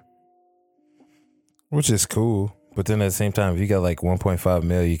budget. Which is cool. But then at the same time, if you got like 1.5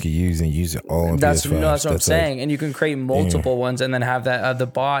 mil you could use and use it all on PS5. No, that's what I'm saying. And you can create multiple ones and then have that the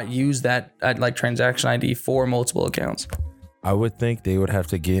bot use that like transaction ID for multiple accounts. I would think they would have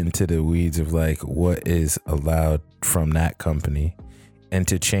to get into the weeds of like what is allowed from that company. And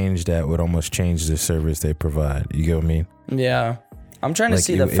to change that would almost change the service they provide. You get what I mean? Yeah. I'm trying to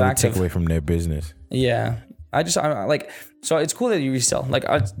see the fact it would take away from their business. Yeah. I like, so it's cool that you resell. Like,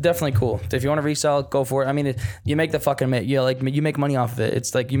 it's definitely cool. If you want to resell, go for it. I mean, you make the fucking, you make money off of it.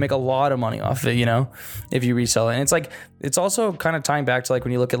 It's like, you make a lot of money off of it, you know, if you resell it. And it's like, it's also kind of tying back to like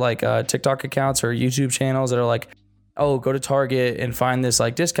when you look at like TikTok accounts or YouTube channels that are like, oh, go to Target and find this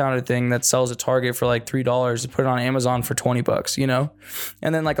like discounted thing that sells at Target for like $3 to put it on Amazon for $20, you know?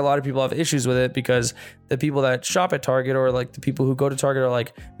 And then like a lot of people have issues with it because the people that shop at Target or like the people who go to Target are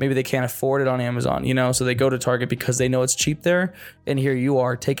like, maybe they can't afford it on Amazon, you know? So they go to Target because they know it's cheap there. And here you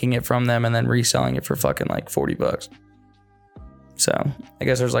are taking it from them and then reselling it for fucking like $40. So I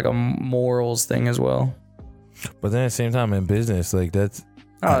guess there's like a morals thing as well. But then at the same time in business, like that's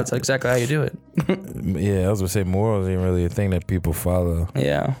exactly how you do it. Yeah, I was gonna say morals ain't really a thing that people follow.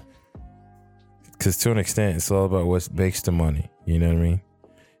 Yeah. Because to an extent, it's all about what makes the money. You know what I mean?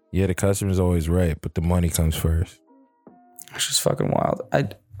 Yeah, the customer's always right, but the money comes first. It's just fucking wild. I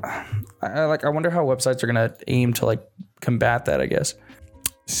wonder how websites are gonna aim to like combat that, I guess.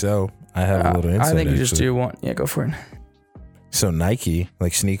 So I have a little insight. I think you just do one. Yeah, go for it. So Nike,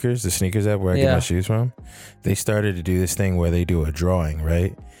 like sneakers, the sneakers app where I get my shoes from, they started to do this thing where they do a drawing,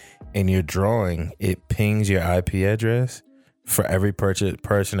 right? And your drawing, it pings your IP address for every person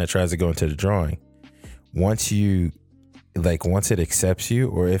that tries to go into the drawing. Once it accepts you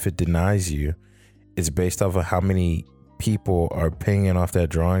or if it denies you, it's based off of how many people are pinging off that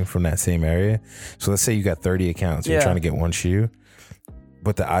drawing from that same area. So let's say you got 30 accounts, you're trying to get one shoe,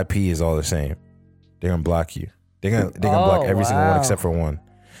 but the IP is all the same. They're gonna block you. They're gonna block every single one except for one.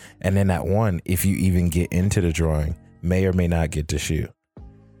 And then that one, if you even get into the drawing, may or may not get the shoe.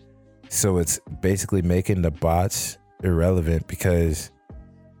 So it's basically making the bots irrelevant because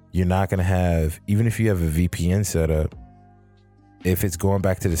you're not gonna have, even if you have a VPN set up, if it's going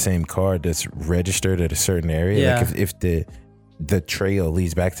back to the same card that's registered at a certain area, like if the trail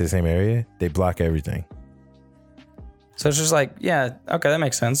leads back to the same area, they block everything. So it's just like, yeah, okay, that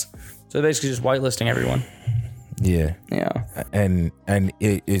makes sense. So basically just whitelisting everyone. Yeah. Yeah. And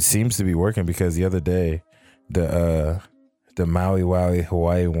it seems to be working because the other day the Maui Wowie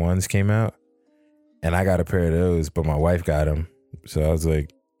Hawaii ones came out and I got a pair of those, but my wife got them. So I was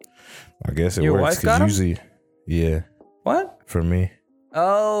like, I guess it Your works. wife got them? Usually, yeah. What? For me.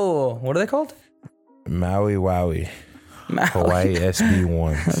 Oh, what are they called? Maui Wowie. Maui. Hawaii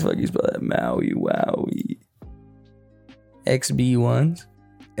SB1s. How the fuck you spell that? Maui Wowie. XB1s?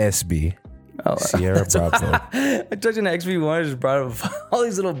 SB. Oh, Sierra Bravo. I touched an XB1, I just brought up all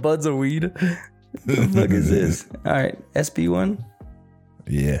these little buds of weed. What the fuck is this? All right, SB1?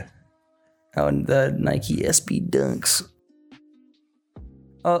 Yeah. Oh, and the Nike SB Dunks.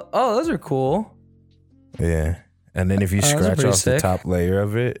 Oh, those are cool. Yeah. And then if you scratch off the top layer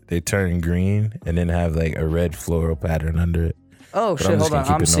of it, they turn green and then have like a red floral pattern under it. Oh, but shit, hold on.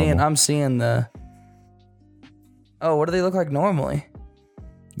 I'm normal. seeing the... Oh, what do they look like normally?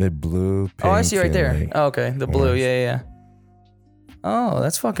 They're blue, pink. Oh, I see right there. Like okay, the blue. Yeah. Oh,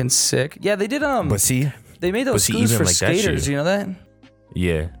 that's fucking sick. Yeah, they did. But see, they made those shoes for like skaters. You know that?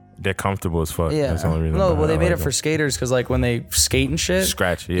 Yeah, they're comfortable as fuck. Yeah. That's the only reason. No, well, they made it for skaters because like when they skate and shit,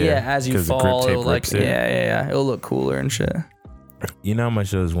 scratch. Yeah. Yeah, as you fall, it'll like it'll look cooler and shit. You know how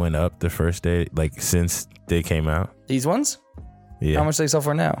much those went up the first day, like since they came out? These ones? Yeah. How much do they sell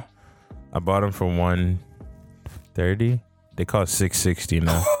for now? I bought them for $130. They cost $660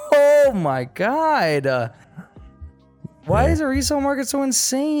 now. Oh my god! Why is the resale market so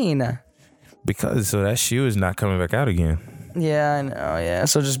insane? Because so that shoe is not coming back out again. Yeah, I know. Yeah,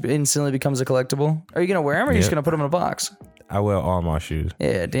 so it just instantly becomes a collectible. Are you gonna wear them or are you just gonna put them in a box? I wear all my shoes.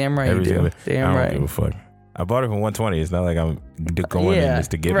 Yeah, damn right you do. Damn right. I don't give a fuck. I bought it for $120. It's not like I'm going in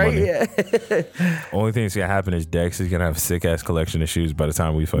just to get money. Yeah. Only thing that's gonna happen is Dex is gonna have a sick ass collection of shoes by the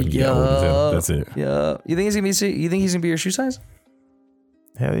time we fucking get older as hell. That's it. Yeah. You think he's gonna be your shoe size?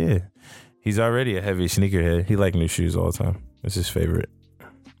 Hell yeah. He's already a heavy sneakerhead. He like new shoes all the time. It's his favorite.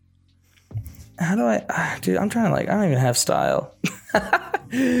 how do I, dude, I'm trying to I don't even have style.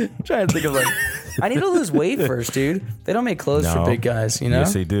 I'm trying to think of I need to lose weight first, dude. They don't make clothes for big guys, you know?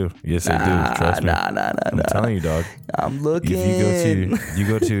 Yes, they do. Yes, they do. Trust me. I'm telling you, dog. I'm looking. If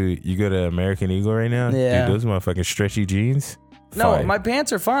you go to American Eagle right now, yeah. dude, those motherfucking stretchy jeans. No, fire. my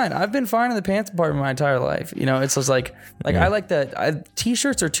pants are fine. I've been fine in the pants department my entire life. You know, it's just I like that.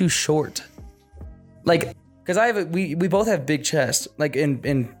 T-shirts are too short. Because we both have big chests.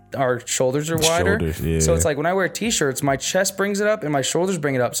 In our shoulders are wider. Yeah. So it's when I wear T-shirts, my chest brings it up and my shoulders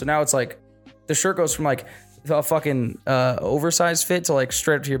bring it up. So now it's the shirt goes from a fucking oversized fit to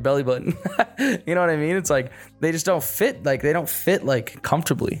straight up to your belly button. You know what I mean? It's they just don't fit. They don't fit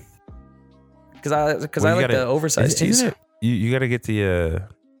comfortably. Because I like the oversized tees. You got to get the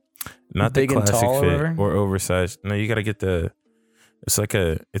not the big and classic tall fit or oversized. No, you got to get it's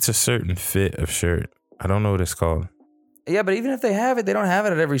a certain fit of shirt. I don't know what it's called. Yeah, but even if they have it, they don't have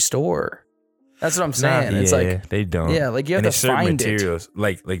it at every store. That's what I'm saying. It's they don't. Yeah, you have to find materials.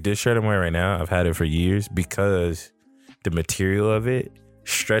 Like this shirt I'm wearing right now, I've had it for years because the material of it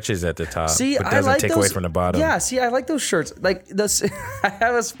stretches at the top, see, but doesn't take away from the bottom. Yeah, see, I like those shirts. I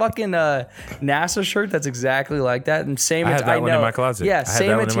have this fucking NASA shirt that's exactly like that, and same. I have that one in my closet. Yeah,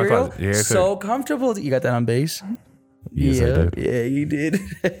 same material. Yeah, so comfortable. You got that on base? Yes, I did. Yeah, you did.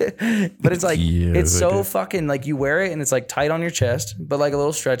 But it's it's so fucking you wear it and it's tight on your chest, but a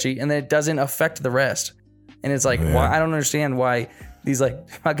little stretchy, and then it doesn't affect the rest. And it's why I don't understand why these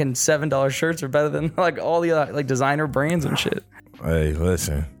fucking $7 shirts are better than all the other designer brands and shit. Hey,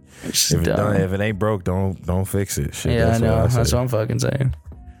 listen. If it ain't broke, don't fix it. Shit, yeah, I know. That's what I'm fucking saying.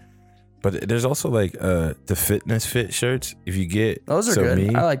 But there's also the fitness fit shirts. If you get those are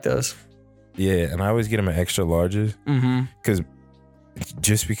good. I like those. Yeah, and I always get them in extra larges. Because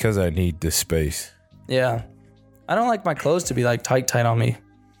just because I need the space. Yeah, I don't like my clothes to be tight on me.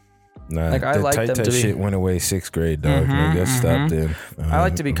 Nah, I like them to be. Shit went away 6th grade, dog. I stopped in. I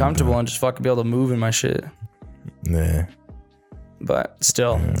like to be comfortable and just fucking be able to move in my shit. Nah. But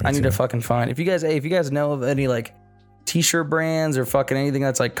still, I need to fucking find. If you guys know of any t-shirt brands or fucking anything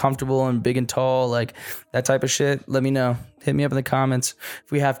that's comfortable and big and tall, that type of shit, let me know. Hit me up in the comments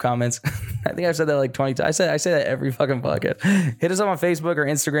if we have comments. I think I've said that 20 times. I say that every fucking podcast. Hit us up on Facebook or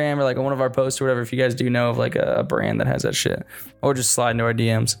Instagram or on one of our posts or whatever if you guys do know of a brand that has that shit, or just slide into our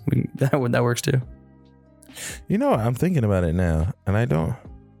DMs. That works too. You know, I'm thinking about it now, and I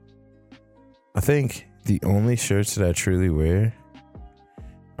think the only shirts that I truly wear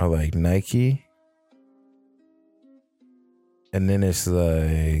are Nike. And then it's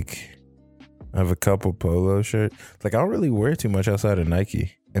I have a couple polo shirts. I don't really wear too much outside of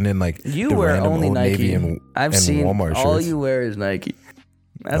Nike. And then you wear only Nike. I've seen Walmart all shirts. You wear is Nike.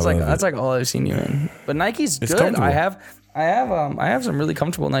 That's all I've seen you in. But Nike's good. I have some really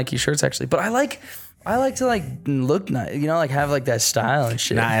comfortable Nike shirts actually. But I like to look nice, have that style and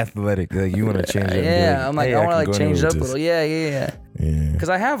shit. Not athletic. You want to change it. Yeah, I'm I want to change it up a little. Yeah. Yeah. Because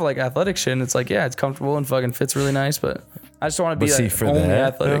I have athletic shit and it's it's comfortable and fucking fits really nice, but I just don't want to be only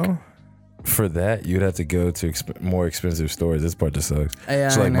athletic. Though, for that, you'd have to go to more expensive stores. This part just sucks. Yeah,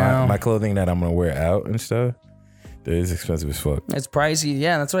 so I know. my clothing that I'm gonna wear out and stuff, it is expensive as fuck. It's pricey.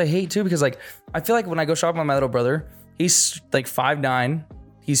 Yeah, that's what I hate too, because I feel when I go shopping with my little brother, he's 5'9".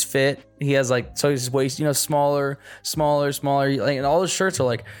 He's fit. He has so his waist, smaller. And all his shirts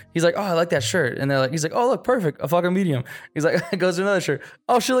are he's oh, I like that shirt. And he's oh, look, perfect. A fucking medium. He's goes to another shirt.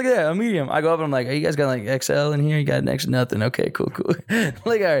 Oh, shit, look at that. A medium. I go up and I'm hey, you guys got XL in here? You got an extra nothing. Okay, cool. All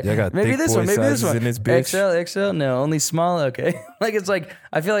right. Maybe this one. In this bitch. XL. No, only small. Okay. It's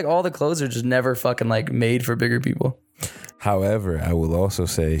I feel all the clothes are just never fucking made for bigger people. However, I will also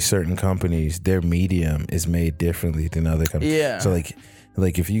say certain companies, their medium is made differently than other companies. Yeah. So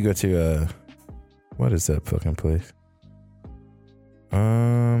if you go to what is that fucking place?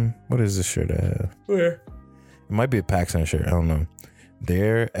 What is this shirt I have? Where? It might be a PacSun shirt. I don't know.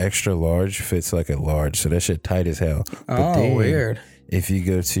 Their extra large fits like a large, so that shit tight as hell. But weird. If you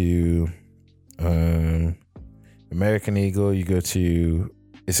go to American Eagle, you go to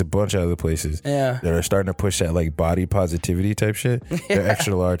it's a bunch of other places. Yeah. That are starting to push that body positivity type shit. Yeah. Their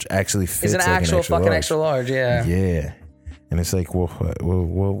extra large actually fits. It's an actual fucking extra large. Yeah. Yeah. And it's well,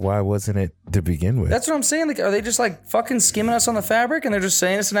 why wasn't it to begin with? That's what I'm saying. Are they just fucking skimming us on the fabric and they're just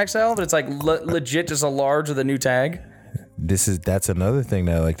saying it's an XL, but it's legit just a large with a new tag? That's another thing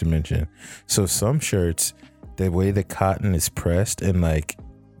that I like to mention. So some shirts, the way the cotton is pressed and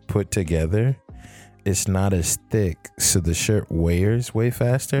put together, it's not as thick, so the shirt wears way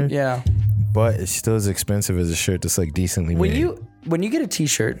faster. Yeah. But it's still as expensive as a shirt that's decently made. When you get a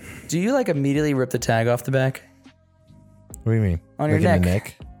t-shirt, do you immediately rip the tag off the back? What do you mean? On your neck. In the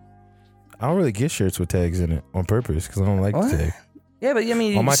neck? I don't really get shirts with tags in it on purpose because I don't like What? the tag. Yeah, but I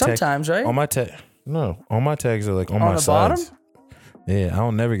mean, On my tag- sometimes, right? On my tag, no. All my tags are like on On my the sides. bottom? Yeah, I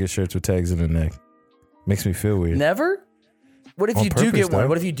don't never get shirts with tags in the neck. Makes me feel weird. Never? What if On you do purpose, get one? though.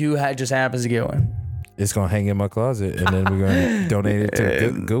 What if you do just happens to get one? It's gonna hang in my closet, and then we're gonna donate it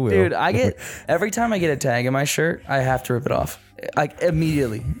to Goodwill. Dude, I get every time I get a tag in my shirt, I have to rip it off. Like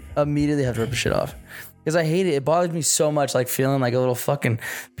immediately have to rip the shit off because I hate it. It bothers me so much, like feeling like a little fucking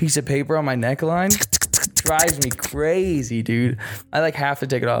piece of paper on my neckline. Drives me crazy, dude. I like have to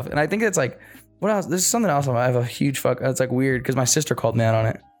take it off, and I think it's like what else? There's something else. I have a huge fuck. It's like weird because my sister called me out on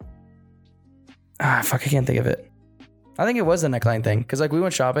it. Fuck, I can't think of it. I think it was the neckline thing because like we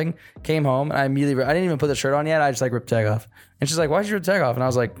went shopping, came home, and I didn't even put the shirt on yet. I just like ripped the tag off, and she's like, "Why'd you rip the tag off?" And I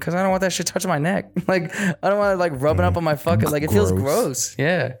was like, "Cause I don't want that shit touching my neck. Like I don't want it like rubbing up on my fucking like it feels gross.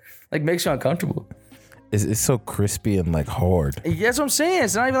 Yeah, like makes you uncomfortable. It's so crispy and like hard. Yeah, that's what I'm saying.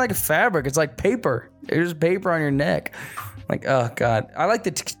 It's not even like a fabric. It's like paper. There's paper on your neck. Like, oh god, I like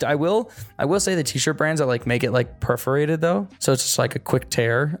the. I will say the t-shirt brands that like make it like perforated though, so it's just like a quick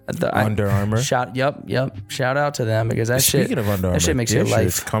tear. Under Armour. Yep. Shout out to them because that Speaking shit. of Under Armour, that shit makes their your life.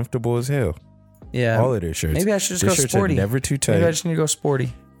 shirts comfortable as hell. Yeah, All of their shirts. Maybe I should just Their go shirts sporty. Are never too tight. Maybe I just need to go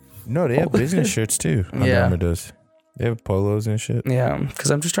sporty. No, they have business shirts too. Under Yeah. Armour does. They have polos and shit. Yeah,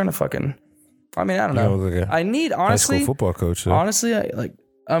 because I'm just trying to fucking. I mean, I don't You know. look like a I need high school honestly. football coach. Though. Honestly,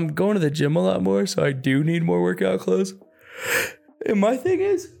 I'm going to the gym a lot more, so I do need more workout clothes. And my thing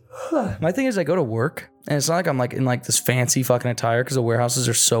is I go to work, and it's not like I'm like in like this fancy fucking attire because the warehouses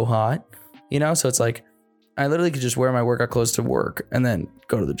are so hot, you know. So it's like I literally could just wear my workout clothes to work and then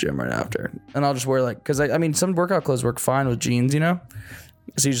go to the gym right after, and I'll just wear like because I mean some workout clothes work fine with jeans, you know.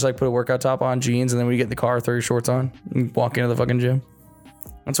 So you just like put a workout top on, jeans, and then when you get in the car, throw your shorts on, and walk into the fucking gym.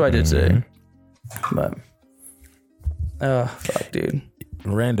 That's what I did today. But fuck, dude.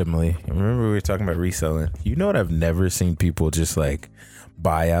 Randomly, remember we were talking about reselling. You know what I've never seen people just like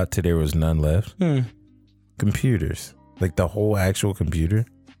buy out till there was none left? Computers. Like the whole actual computer.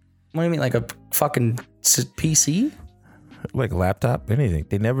 What do you mean, like a fucking PC? Like laptop, anything.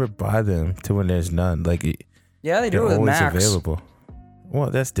 They never buy them till when there's none. Like Yeah, they do they're it with always Macs. available. Well,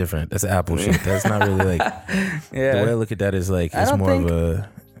 that's different. That's Apple shit. That's not really like Yeah. the way I look at that is like I it's don't more think- of a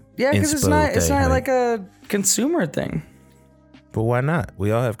Yeah, because it's inspo not thing, like a consumer thing. but why not?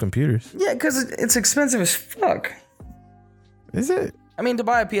 We all have computers. Yeah, because it's expensive as fuck. Is it? I mean, to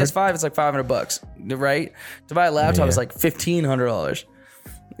buy a PS5, it's like $500, right? To buy a laptop, Yeah. it's like $1,500.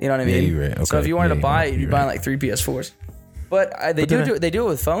 You know what I Yeah, mean? you're right. So if Okay. you wanted Yeah, to buy it, you're you'd buy right. like 3 PS4s. But they then do it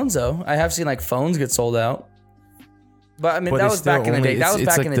with phones though. I have seen like phones get sold out. But I mean, But that it's was back still in the day. only- That was it's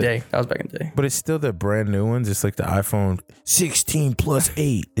back like in the day. That was back in the day. But it's still the brand new ones. It's like the iPhone 16 plus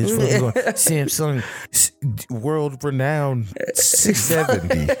 8. It's fucking going, Samsung world renowned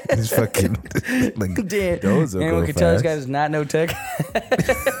 670. It's fucking like Damn. those will Anyone go can tell this fast. guy does not know tech.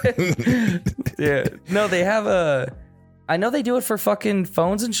 Yeah. No, they have a. I know they do it for fucking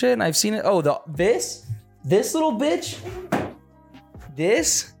phones and shit, and I've seen it. Oh, this little bitch.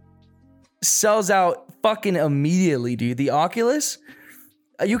 This sells out fucking immediately, dude. The Oculus.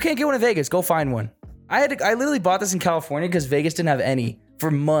 You can't get one in Vegas. Go find one. I literally bought this in California because Vegas didn't have any for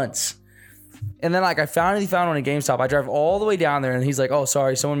months. And then like I finally found one at GameStop. I drive all the way down there, and he's like, "Oh,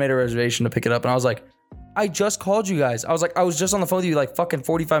 sorry, someone made a reservation to pick it up." And I was like, "I just called you guys. I was just on the phone with you like fucking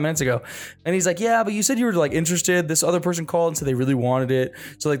 45 minutes ago." And he's like, "Yeah, but you said you were like interested. This other person called and said they really wanted it,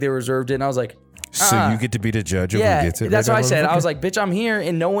 so like they reserved it." And I was like, So you get to be the judge of who "Yeah, gets it. that's right what I now, said." I motherfucker? was like, "Bitch, I'm here,"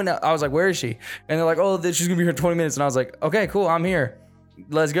 and no one. I was like, "Where is she?" And they're like, "Oh, she's gonna be here in 20 minutes." And I was like, "Okay, cool, I'm here.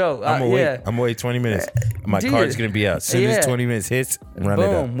 Let's go." I'm gonna wait. Yeah. I'm gonna wait 20 minutes. My Dude. card's gonna be out. As soon Yeah. as 20 minutes hits, run it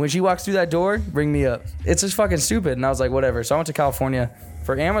up. Boom. When she walks through that door, bring me up. It's just fucking stupid. And I was like, whatever. So I went to California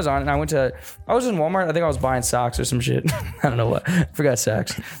for Amazon, and I was in Walmart. I think I was buying socks or some shit. I don't know what. I forgot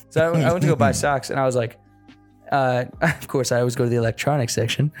socks. So I went to go buy socks, and I was like, of course, I always go to the electronics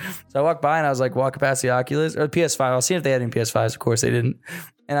section. So I walked by, and I was like walking past the Oculus or the PS5. I was seeing if they had any PS5s. Of course, they didn't.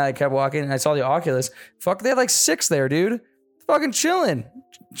 And I kept walking, and I saw the Oculus. Fuck, they had like 6 there, dude. Fucking chilling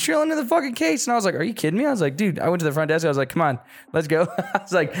in the fucking case. And I was like, are you kidding me? I was like, dude, I went to the front desk. I was like, come on, let's go. I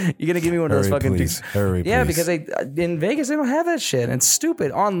was like, you're going to give me one of those Hurry, fucking please. Hurry, Yeah, please. because in Vegas, they don't have that shit. And it's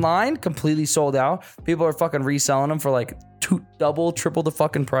stupid. Online, completely sold out. People are fucking reselling them for like double, triple the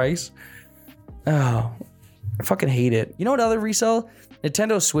fucking price. Oh, I fucking hate it. You know what other resell?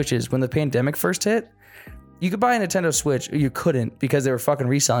 Nintendo Switches. When the pandemic first hit, you could buy a Nintendo Switch. You couldn't because they were fucking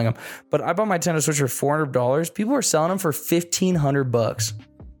reselling them. But I bought my Nintendo Switch for $400. People were selling them for $1,500.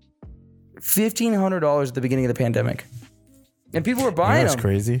 $1,500 at the beginning of the pandemic. And people were You know buying what's them.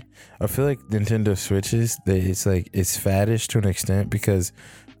 crazy? I feel like Nintendo Switches, it's faddish to an extent because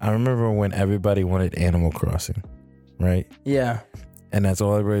I remember when everybody wanted Animal Crossing, right? Yeah. And that's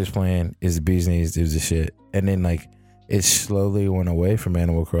all everybody's playing is Bees Knees, gives a shit. And then like it slowly went away from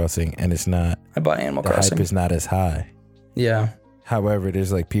Animal Crossing, and it's not. I bought Animal the Crossing. hype is not as high. Yeah. However,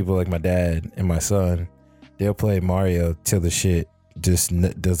 there's like people like my dad and my son. They'll play Mario till the shit just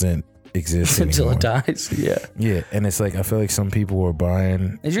doesn't exist Until anymore. it dies. Yeah. Yeah, and it's like I feel like some people were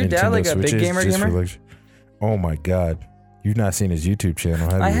buying. Is your dad Nintendo like a big Switches gamer? just for oh my god, you've not seen his YouTube channel,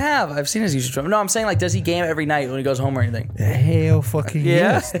 have you? I have. I've seen his YouTube channel. No, I'm saying like, does he game every night when he goes home or anything? Hell fucking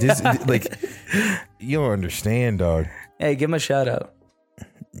Yeah? yes. This, like, you don't understand, dog. Hey, give him a shout out.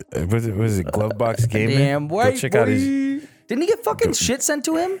 Was it Glovebox Gaming? Damn, Go white check out boy. his. Didn't he get fucking shit sent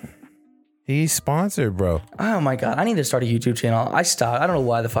to him? He's sponsored, bro. Oh my god, I need to start a YouTube channel. I stopped. I don't know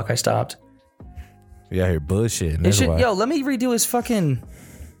why the fuck I stopped. We out here bullshitting. It That's should, why. yo, let me redo his fucking.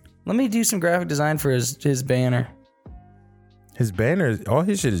 Let me do some graphic design for his banner. His banner, all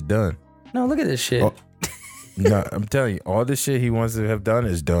his shit is done. No, look at this shit. Oh. No, I'm telling you, all the shit he wants to have done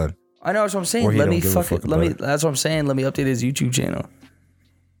is done. I know that's what I'm Or saying. he Let don't me give a fucking. fuck Let me. about it. That's what I'm saying. Let me update his YouTube channel.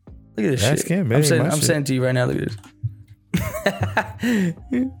 Look at this Ask shit. him, man, my I'm shit. sending it to you right now. Look at this.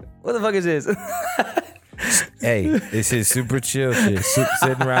 What the fuck is this? Hey, it's his super chill shit.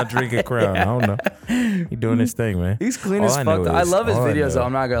 Sitting around drinking Crown. I don't know. He doing his thing, man. He's clean All as I fuck. know Though. I is- love his all I videos know- though.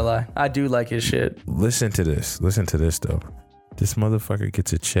 I'm not gonna lie. I do like his shit. Listen to this. Listen to this though. This motherfucker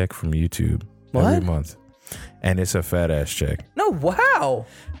gets a check from YouTube What? every month, and it's a fat ass check. No, wow.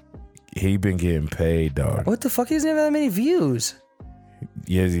 He been getting paid, dog. What the fuck? He doesn't have that many views.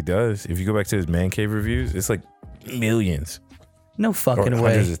 Yes, he does. If you go back to his man cave reviews, it's like millions No or fucking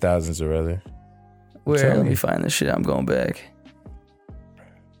hundreds way. of thousands, or rather. Where? telling Let me you. find this shit. I'm going back.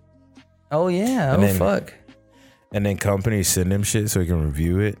 Oh yeah. And Oh then- fuck. And then companies send him shit so he can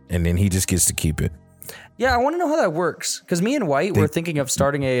review it, and then he just gets to keep it. Yeah, I want to know how that works. Because me and White were thinking of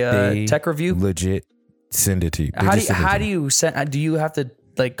starting a They tech review. Legit send it to you. They How do just you, send it how to do you send? Do you have to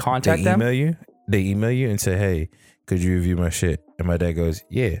like contact They them? email you. They email you and say, "Hey, could you review my shit?" And my dad goes,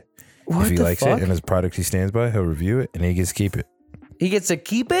 "Yeah." What If he the likes fuck? it and his product he stands by, he'll review it and he gets to keep it. He gets to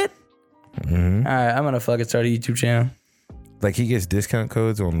keep it. Mm-hmm. All right, I'm gonna fucking start a YouTube channel. Like he gets discount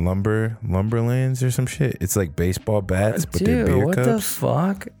codes on Lumberlands or some shit. It's like baseball bats, but they're Dude, beer what the cups.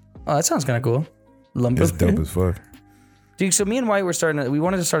 fuck? Oh, that sounds kind of cool. Lumber. It's dope as fuck. Dude, so me and White were we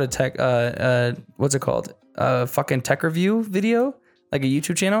wanted to start a tech, what's it called? Fucking tech review video, like a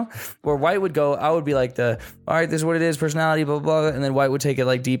YouTube channel where White would go, I would be like all right, this is what it is, personality, blah, blah, blah. And then White would take it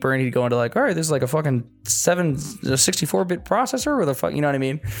like deeper and he'd go into like, all right, this is like a fucking 64-bit processor or the fuck, you know what I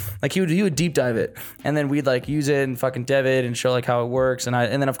mean? Like he would deep dive it. And then we'd like use it and fucking dev it and show like how it works. And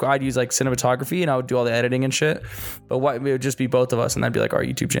then of course I'd use like cinematography and I would do all the editing and shit. But White, it would just be both of us and that'd be like our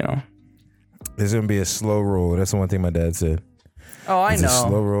YouTube channel. It's gonna be a slow roll. That's the one thing my dad said. Oh, I It's know. a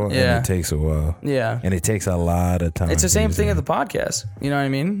slow roll Yeah. and it takes a while. Yeah. And it takes a lot of time. It's the same to thing do as the podcast. You know what I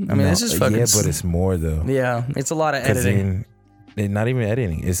mean? I mean, this is fucking. Yeah, but it's more though. Yeah, it's a lot of Because editing. then, not even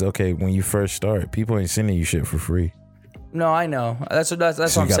editing. It's okay when you first start. People ain't sending you shit for free. No, I know. That's what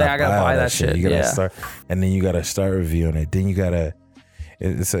So I'm you saying. I gotta all buy that shit. You gotta Yeah. start, and then you gotta start reviewing it. Then you gotta.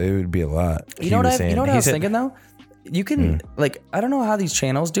 It would be a lot. You know what I was said- thinking though? You can like I don't know how these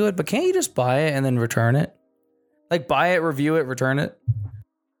channels do it, but can't you just buy it and then return it? Like buy it, review it, return it.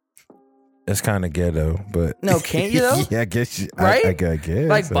 It's kind of ghetto, but No, can't you though? yeah, I guess. Right? I guess.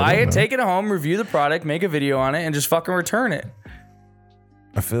 Like I buy don't it, know. take it home, review the product, make a video on it, and just fucking return it.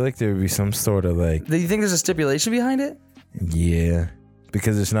 I feel like there would be some sort of like, Do you think there's a stipulation behind it? yeah,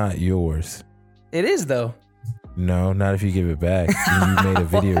 because it's not yours. It is though. No, not if you give it back. And you made a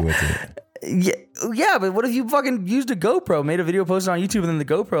video with it. Yeah, but what if you fucking used a GoPro, made a video, posted on YouTube, and then the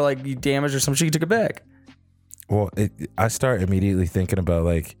GoPro like you damaged or some shit, you took it back? Well, I start immediately thinking about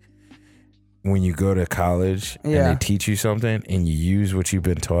like when you go to college and Yeah. they teach you something and you use what you've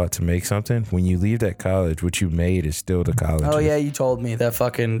been taught to make something. When you leave that college, what you made is still the college. Oh yeah, you told me that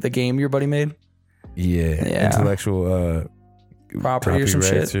fucking the game your buddy made. Yeah. Intellectual Property or some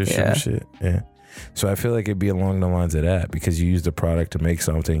rights shit. or Yeah. some shit. Yeah. So I feel like it'd be along the lines of that because you use the product to make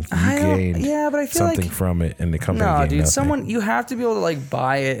something. You gained Yeah, but I feel something like from it and the company no, gained dude. nothing. You have to be able to like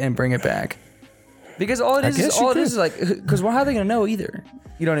buy it and bring it back. Because all it I is guess you is like because how are they gonna know either?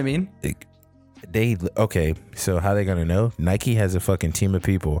 You know what I mean? Okay, so how they gonna know? Nike has a fucking team of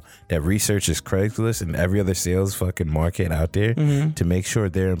people that researches Craigslist and every other sales fucking market out there Mm-hmm. to make sure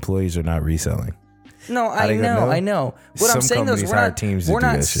their employees are not reselling. No, How they gonna know? I know. What I'm Some saying though is companies hire teams to we're do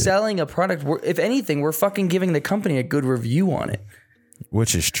not that shit. selling a product. If anything, we're fucking giving the company a good review on it.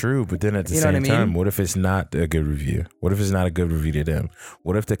 Which is true, but then at the You know what same I mean? time, what if it's not a good review? What if it's not a good review to them?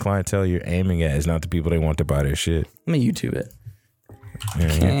 What if the clientele you're aiming at is not the people they want to buy their shit? Let me YouTube it.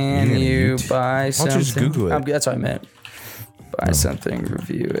 Can you buy don't something? just Google it? That's what I meant. Buy something,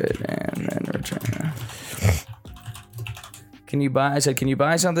 review it, and then return it. Can you buy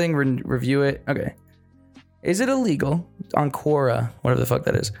something, review it? Okay. Is it illegal on Quora, whatever the fuck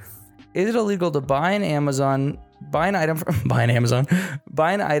that is? Is it illegal to buy an item from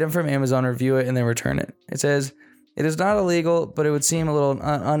Amazon, review it, and then return it? It says, it is not illegal, but it would seem a little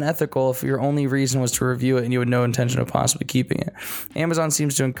unethical if your only reason was to review it and you had no intention of possibly keeping it. Amazon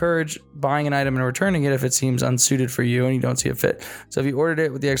seems to encourage buying an item and returning it if it seems unsuited for you and you don't see it fit. So if you ordered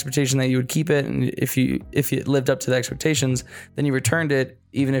it with the expectation that you would keep it, and if it lived up to the expectations, then you returned it,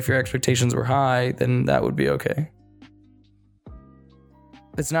 even if your expectations were high, then that would be okay.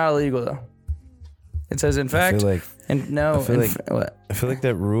 It's not illegal though. It says, in fact, what? I feel like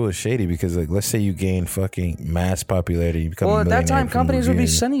that rule is shady because, like, let's say you gain fucking mass popularity, you become a at that time, millionaire companies would be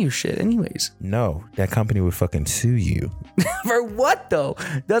reviewing. sending you shit anyways. No, that company would fucking sue you. For what though?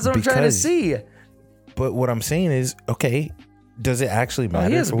 That's what I'm trying to see. But what I'm saying is, okay, does it actually he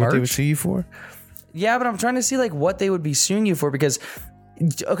matter has for what they would merch. sue you for? Yeah, but I'm trying to see like what they would be suing you for because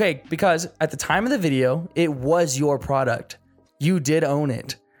at the time of the video, it was your product. You did own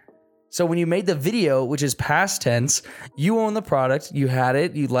it. So when you made the video, which is past tense, you own the product, you had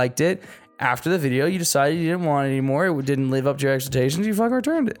it, you liked it. After the video, you decided you didn't want it anymore. It didn't live up to your expectations. You fucking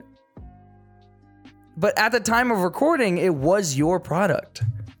returned it. But at the time of recording, it was your product.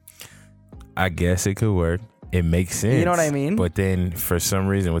 I guess it could work. It makes sense. You know what I mean? But then for some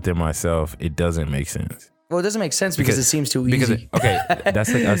reason within myself, it doesn't make sense. Well, it doesn't make sense because it seems too easy.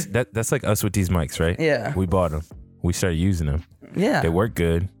 That's like us. That's like us with these mics, right? Yeah. We bought them. We started using them. Yeah. They work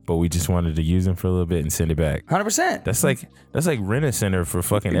good, but we just wanted to use them for a little bit and send it back. 100%. That's like Rent-A-Center for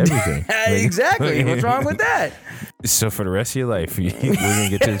fucking everything. Exactly. What's wrong with that? So for the rest of your life, we're gonna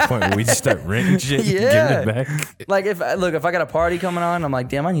get to this point where we just start renting shit, and giving it back. Like if I got a party coming on, I'm like,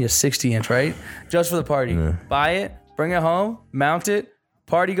 damn, I need a 60-inch, right? Just for the party. Yeah. Buy it, bring it home, mount it.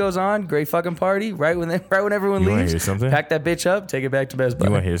 Party goes on, great fucking party. Right when everyone You leaves, wanna hear something? Pack that bitch up, take it back to Best Buy.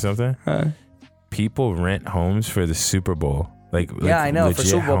 You want to hear something? People rent homes for the Super Bowl. Yeah, I know, for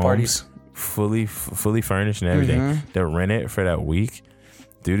Super Bowl parties. Fully furnished and everything. Mm-hmm. They'll rent it for that week,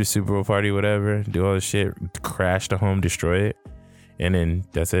 do the Super Bowl party, whatever, do all the shit, crash the home, destroy it, and then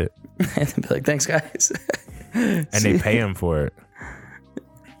that's it. And then be like, thanks, guys. And they pay them for it.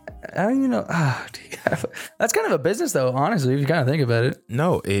 I don't even know. That's kind of a business, though, honestly, if you kind of think about it.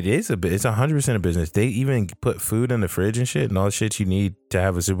 No, it is it's 100% a business. They even put food in the fridge and shit and all the shit you need to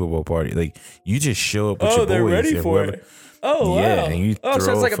have a Super Bowl party. Like, you just show up with your boys. They're ready and for whoever, it. Oh, wow. Yeah, and you so it's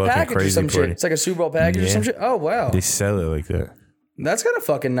like a package or some shit. party. It's like a Super Bowl package or some shit. Oh, wow. They sell it like that. That's kind of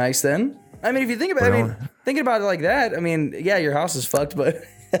fucking nice then. I mean, if you think about it, thinking about it like that, I mean, yeah, your house is fucked, but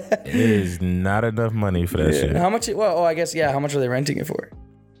it is not enough money for that shit. How much? Well, I guess, yeah. How much are they renting it for?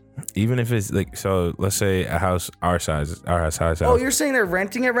 Even if it's like, so let's say a house our size house. Oh, you're saying they're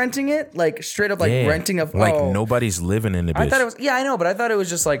renting it? Like straight up like renting a... Like nobody's living in the bitch. I thought it was... Yeah, I know, but I thought it was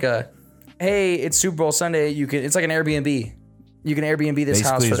just like a... Hey, it's Super Bowl Sunday. It's like an Airbnb. You can Airbnb this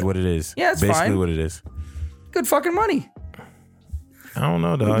house. Basically is what it is. Yeah, it's basically fine. what it is. Good fucking money. I don't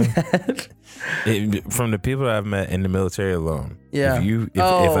know, dog. From the people that I've met in the military alone. Yeah. If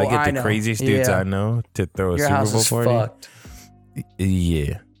I get the craziest dudes I know to throw a your Super house Bowl is party. Fucked.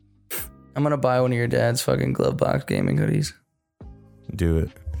 Yeah. I'm gonna buy one of your dad's fucking glove box gaming hoodies. Do it.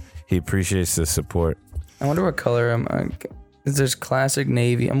 He appreciates the support. I wonder what color there's classic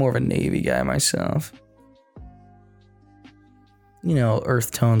navy. I'm more of a navy guy myself. You know,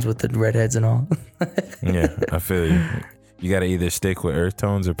 earth tones with the redheads and all. Yeah, I feel you. You gotta either stick with earth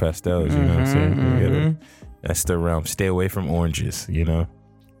tones or pastels, you know what I'm saying? That's the realm. Stay away from oranges, you know?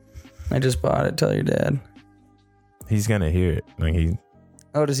 I just bought it. Tell your dad. He's gonna hear it.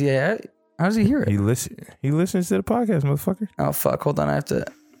 Oh, does he? How does he hear it? He listens to the podcast, motherfucker. Oh, fuck. Hold on. I have to...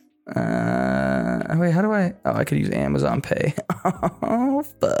 wait, how do I... Oh, I could use Amazon Pay. Oh,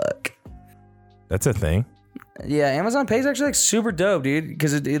 fuck. That's a thing. Yeah, Amazon Pay is actually like super dope, dude.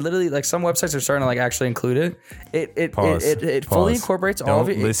 Because it literally, like, some websites are starting to like actually include it. It fully incorporates all of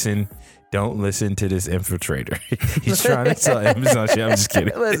it. Don't listen to this infiltrator. He's trying to sell Amazon shit. I'm just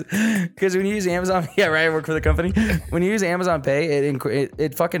kidding. Because when you use Amazon, yeah, right, I work for the company. When you use Amazon Pay,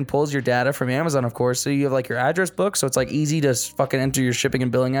 it fucking pulls your data from Amazon, of course. So you have like your address book, so it's like easy to fucking enter your shipping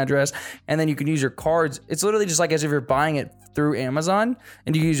and billing address, and then you can use your cards. It's literally just like as if you're buying it through Amazon,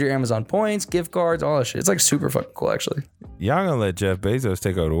 and you use your Amazon points, gift cards, all that shit. It's like super fucking cool, actually. Y'all gonna let Jeff Bezos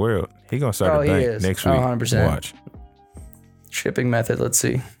take over the world? He gonna start a bank next week. 100%. Watch. Shipping method. Let's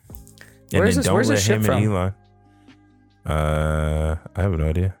see. And Where's then this? don't Where's let this ship him from? and Elon. I have no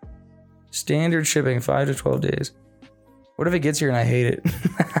idea. Standard shipping, 5 to 12 days. What if it gets here and I hate it?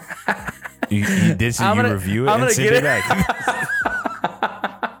 You did say you review it I'm and gonna send get it back.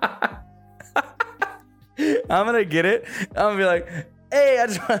 I'm gonna get it. I'm gonna be like, hey, I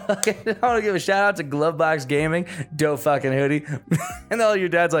want to give a shout out to Glovebox Gaming, dope fucking hoodie. And all your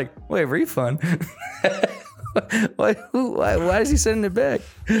dad's like, wait, refund? Why is he sending it back?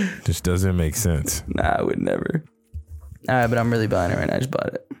 Just doesn't make sense. Nah, I would never. All right, but I'm really buying it right now. I just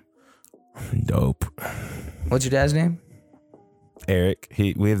bought it. Dope. What's your dad's name? Eric.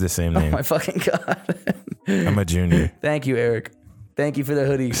 We have the same name. Oh my fucking God. I'm a junior. Thank you, Eric. Thank you for the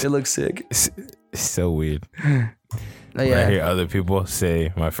hoodie. It looks sick. It's so weird. Oh, When yeah. I hear other people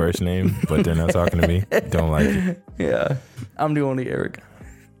say my first name, but they're not talking to me, don't like it. Yeah. I'm the only Eric.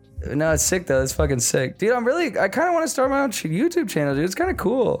 No, it's sick though. It's fucking sick. Dude, I kind of want to start my own YouTube channel, dude. It's kind of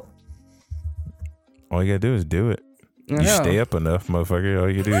cool. All you gotta do is do it. I You know. stay up enough, motherfucker. All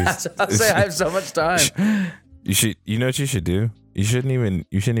you do is I'll say I have so much time. you should. You know what you should do? You shouldn't even.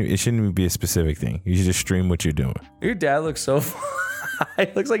 It shouldn't even be a specific thing. You should just stream what you're doing. Your dad looks so he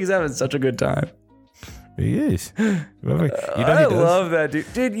looks like he's having such a good time. He is. You know he I does? love that,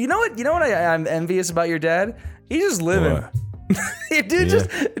 dude. Dude, you know what I'm envious about your dad? He's just living. What?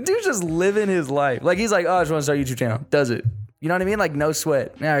 Dude's just living his life. Like he's like, oh, I just want to start a YouTube channel. Does it? You know what I mean? Like no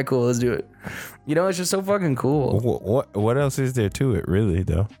sweat. All right, cool. Let's do it. You know, it's just so fucking cool. What else is there to it, really?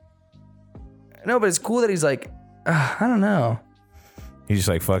 Though No, but it's cool that he's like, I don't know. he's just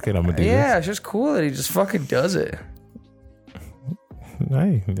like, fuck it, I'm gonna do Yeah, it's just cool that he just fucking does it. this.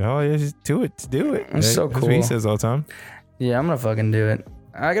 Hey, all you just do it. Do it. It's so That's what he cool. says all the time. Yeah, I'm gonna fucking do it.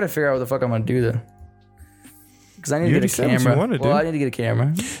 I gotta figure out what the fuck I'm gonna do though. Because I need You to get a already said what you camera. wanna do. Well, I need to get a camera. I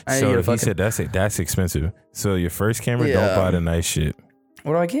need to get So a he fucking. said that's expensive. So your first camera, Yeah. don't buy the nice shit.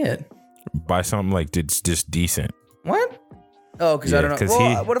 What do I get? Buy something like it's just decent. What? Oh, because I Yeah, don't know. 'cause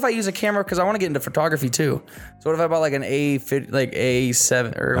Well, he- what if I use a camera? Because I want to get into photography too. So what if I bought like an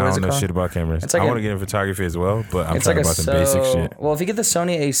A7 or I what is don't it know called? shit about cameras. It's like I a- want to get in photography as well, but I'm It's talking like about some basic shit. Well, if you get the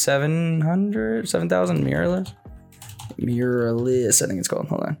Sony A700, 7000 mirrorless, I think it's called.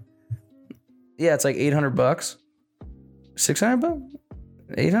 Hold on. Yeah, it's like $800, $600,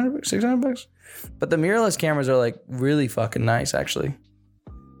 $800, $600. But the mirrorless cameras are like really fucking nice, actually.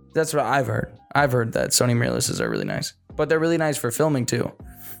 That's what I've heard. I've heard that Sony mirrorlesses are really nice, but they're really nice for filming too.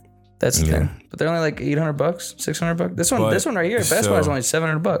 That's the Yeah. thing. But they're only like $800, $600. This But- one right here, Best Buy is so- only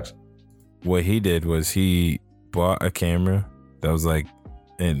 $700. What he did was he bought a camera that was like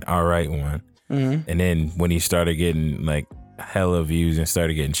an alright one, Mm-hmm. and then when he started getting like hella views and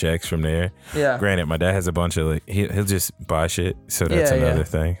started getting checks from there. Yeah. Granted, my dad has a bunch of like he'll just buy shit, so that's Yeah, another yeah.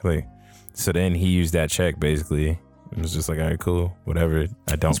 thing. Like, so then he used that check basically. It was just like, all right, cool, whatever.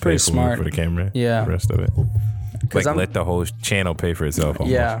 I don't It's pay pretty for, smart. for the camera. Yeah. The rest of it, like I'm- let the whole channel pay for itself.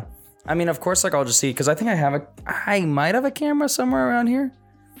 Almost. Yeah. I mean, of course, like I'll just see because I think I might have a camera somewhere around here.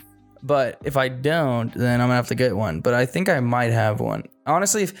 But if I don't, then I'm gonna have to get one. But I think I might have one.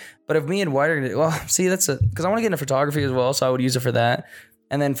 Honestly, if me and White are gonna, well, see, that's because I want to get into photography as well, so I would use it for that.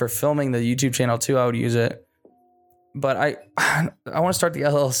 And then for filming the YouTube channel too, I would use it. But I want to start the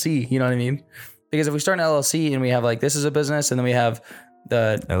LLC. You know what I mean? Because if we start an LLC and we have like this is a business, and then we have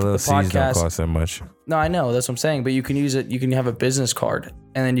the LLCs podcast. don't cost that much. No, I know. That's what I'm saying. But you can use it. You can have a business card,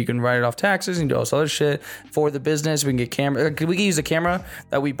 and then you can write it off taxes and do all this other shit for the business. We can get camera. We can use a camera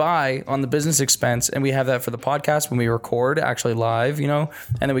that we buy on the business expense, and we have that for the podcast when we record actually live, you know.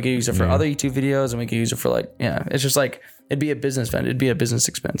 And then we can use it for other YouTube videos, and we can use it for like, yeah. It's just like it'd be a business event. It'd be a business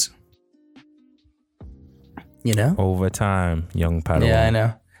expense. You know. Over time, young Padawan. Yeah, I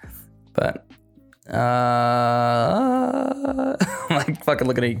know. But I'm like fucking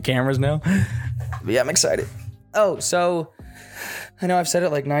looking at cameras now. But yeah, I'm excited. Oh, so I know I've said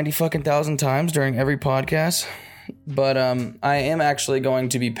it like 90 fucking thousand times during every podcast, but I am actually going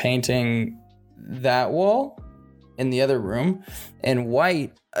to be painting that wall in the other room. And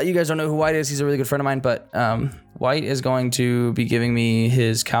White, you guys don't know who White is. He's a really good friend of mine, but White is going to be giving me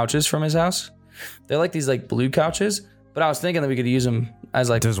his couches from his house. They're like these like blue couches, but I was thinking that we could use them as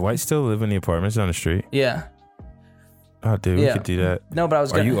like, Does White still live in the apartments down the street? yeah. Oh, dude, we Yeah. could do that. No, but I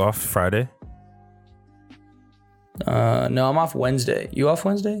was Are gonna. you off Friday? No, I'm off Wednesday. You off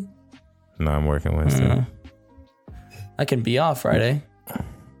Wednesday? No, I'm working Wednesday. Mm. I can be off Friday.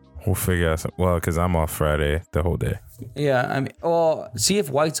 We'll figure out some. Well, because I'm off Friday the whole day. Yeah, I mean, well, see if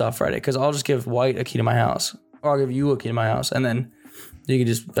White's off Friday, because I'll just give White a key to my house, or I'll give you a key to my house, and then you can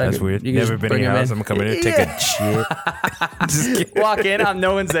just. That's weird. You can Never just been bring in your him house. I'm gonna come in here, take a shit. Just kidding. Walk in,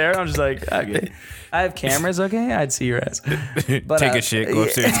 no one's there. I'm just like, okay. I have cameras, okay? I'd see your ass. But, take a shit, go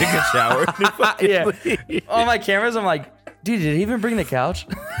upstairs, take a shower. Yeah. All my cameras, I'm like, dude, did he even bring the couch?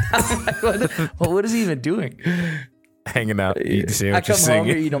 I'm like, what is he even doing? hanging out, eating I sandwiches, come home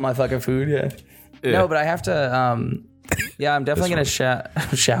to singing. eat all my fucking food. Yeah. No, but I have to. Yeah, I'm definitely gonna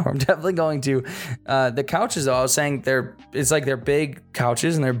shower. I'm definitely going to. The couches, though, I was saying it's like they're big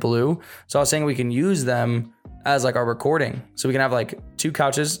couches and they're blue. So I was saying we can use them as like our recording. So we can have like 2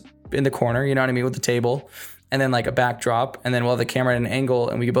 couches in the corner, you know what I mean, with the table, and then like a backdrop, and then we'll have the camera at an angle,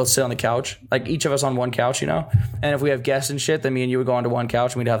 and we can both sit on the couch, like each of us on one couch, you know. And if we have guests and shit, then me and you would go onto one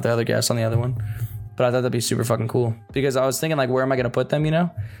couch, and we'd have the other guests on the other one. But I thought that'd be super fucking cool because I was thinking like, where am I gonna put them, you know?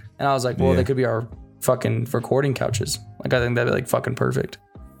 And I was like, well, they could be our fucking recording couches. Like I think that'd be like fucking perfect.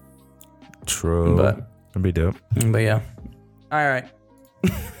 True. But that'd be dope. But yeah. All right.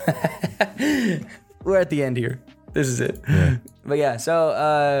 We're at the end here. This is it. Yeah. But yeah,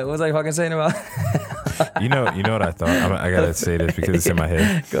 so what was I fucking saying about? You know what I thought? I gotta say this because it's in my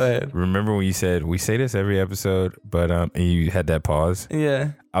head. Go ahead. Remember when you said we say this every episode, but and you had that pause?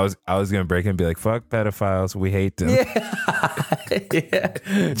 Yeah. I was gonna break it and be like, "Fuck pedophiles, we hate them." Yeah. Yeah.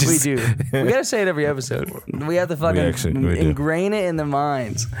 We do. We gotta say it every episode. We have to fucking ingrain it in the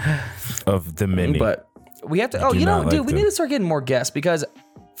minds of the many. But we have to. Oh, you know, dude, we need to start getting more guests because.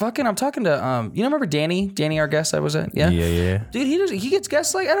 Fucking, I'm talking to you know, remember Danny, our guest that was it? Yeah, dude, he gets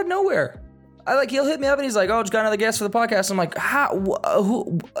guests like out of nowhere. He'll hit me up and he's like, oh, just got another guest for the podcast. I'm like, how?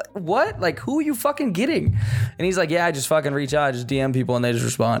 Who? What? Like, who are you fucking getting? And he's like, yeah, I just fucking reach out, I just DM people and they just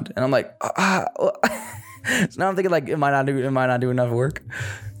respond. And I'm like, so now I'm thinking like, it might not do enough work.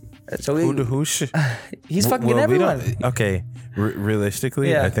 So who should? He's fucking getting everyone. Okay,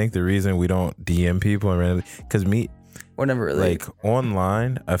 realistically, I think the reason we don't DM people and because we're never really like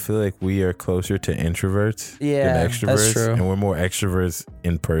online. I feel like we are closer to introverts than extroverts, that's true. And we're more extroverts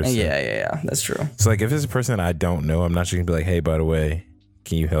in person. Yeah, that's true. So like, if it's a person I don't know, I'm not just gonna be like, "Hey, by the way,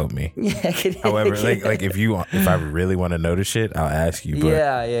 can you help me?" Yeah. However, like if I really want to know the shit, I'll ask you. But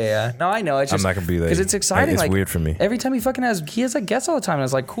yeah. No, I know. It's just I'm not gonna be like, because it's exciting. It's like, weird for me. Every time he has like guests all the time, and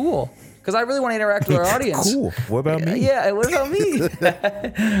it's like cool. Because I really want to interact with our audience. Cool. What about me? Yeah, what about me? Like,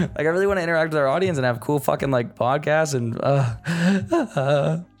 I really want to interact with our audience and have cool fucking like podcasts and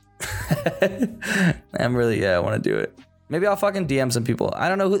I want to do it. Maybe I'll fucking DM some people. I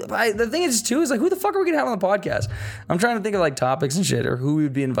don't know who. The thing is too is like, who the fuck are we gonna have on the podcast? I'm trying to think of like topics and shit or who we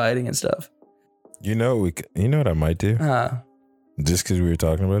would be inviting and stuff. You know what I might do? Just because we were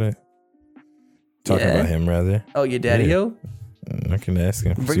talking about it. Talking about him rather. Oh, your daddy-o? I can ask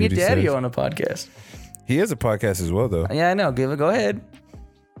him. Bring your daddy-o on a podcast. He has a podcast as well, though. Yeah, I know. Go ahead.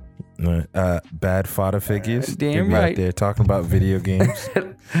 Bad Fodder Figures. Damn right. They're talking about video games.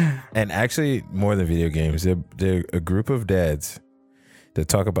 And actually, more than video games, they're a group of dads that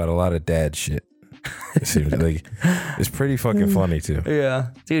talk about a lot of dad shit. It seems like it's pretty fucking funny, too. Yeah.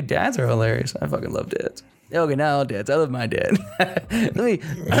 Dude, dads are hilarious. I fucking love dads. Okay, now dads. I love my dad. I'm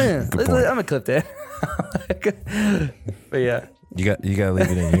gonna clip that. But yeah. You gotta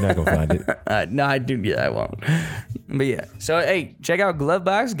leave it in. You're not gonna find it. No, I do. Yeah, I won't. But yeah. So hey, check out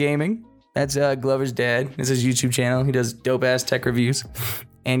Glovebox Gaming. That's Glover's dad. It's his YouTube channel. He does dope ass tech reviews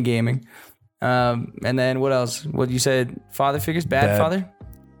and gaming. And then what else? What you said? Father figures? Bad Father?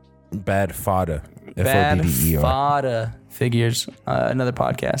 Bad Fodder. Bad Fodder. Fodder Figures. Another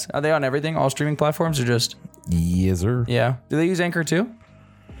podcast. Are they on everything? All streaming platforms or just? Yes, sir. Yeah. Do they use Anchor too?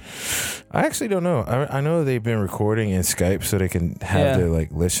 I actually don't know. I know they've been recording in Skype so they can have their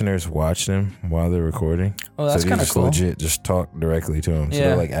like listeners watch them while they're recording. Oh, that's kind of cool. Legit, just talk directly to them. So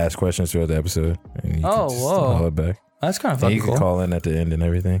they'll like ask questions throughout the episode. And you can just holler back. That's kind of fucking cool. You can call in at the end and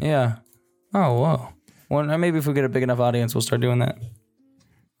everything. Yeah. Oh, whoa. Well, maybe if we get a big enough audience, we'll start doing that.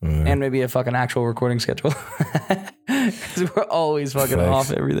 And maybe a fucking actual recording schedule. Because we're always fucking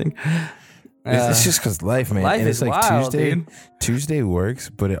off everything. It's just because life, man. Life and is it's like wild, dude. Tuesday works,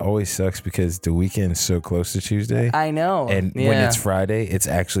 but it always sucks because the weekend is so close to Tuesday. I know. And when it's Friday, it's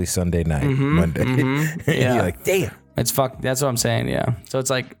actually Sunday night, Monday. Yeah. You're like, damn. It's fuck. That's what I'm saying. Yeah. So it's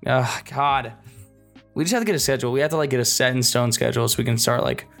like, God. We just have to get a schedule. We have to like get a set in stone schedule so we can start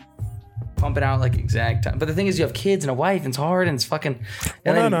like pumping out like exact time. But the thing is, you have kids and a wife, and it's hard, and it's fucking.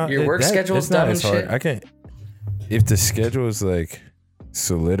 And then your work schedule is done and shit. I can't. If the schedule is like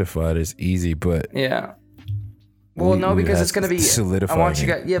solidified, it's easy, but yeah. Well, no, because it's gonna be solidified. I want you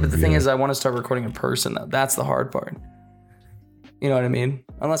guys. Yeah, but the thing is, I want to start recording in person. Though that's the hard part. You know what I mean?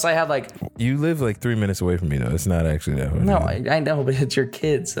 Unless I had like. You live like 3 minutes away from me, though. It's not actually that hard. No, I know, but it's your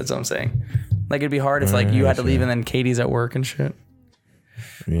kids. That's what I'm saying. Like it'd be hard if like you had to leave and then Katie's at work and shit.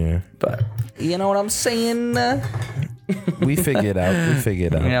 Yeah. But you know what I'm saying? We figure it out.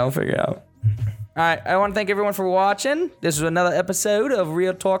 Yeah, we'll figure it out. All right, I want to thank everyone for watching. This was another episode of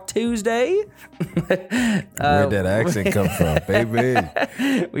Real Talk Tuesday. Where'd that accent come from,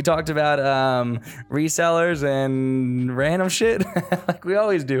 baby? We talked about resellers and random shit like we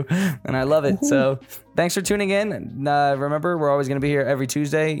always do, and I love it. So thanks for tuning in. Remember, we're always going to be here every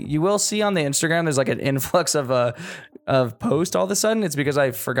Tuesday. You will see on the Instagram there's like an influx of post all of a sudden. It's because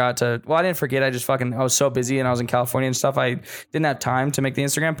I forgot to, well, I didn't forget. I was so busy and I was in California and stuff. I didn't have time to make the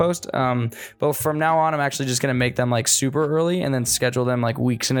Instagram post. But from now on, I'm actually just going to make them like super early and then schedule them like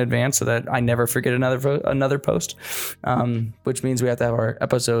weeks in advance so that I never forget another post. Which means we have to have our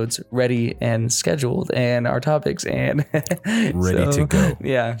episodes ready and scheduled and our topics and ready to go.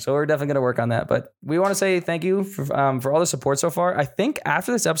 Yeah. So we're definitely going to work on that, but we want to say thank you for all the support so far. I think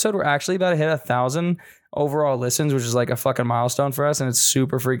after this episode, we're actually about to hit 1,000 overall listens, which is like a fucking milestone for us, and it's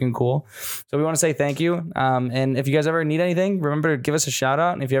super freaking cool. So we want to say thank you. And if you guys ever need anything, remember to give us a shout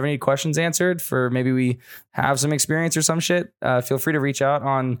out. And if you have any questions answered for maybe we have some experience or some shit, feel free to reach out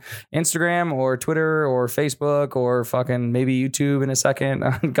on Instagram or Twitter or Facebook or fucking maybe YouTube in a second,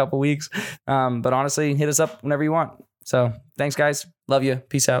 a couple weeks. But honestly, hit us up whenever you want. So thanks, guys. Love you.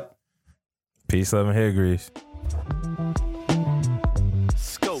 Peace out. Peace, love, and hair grease.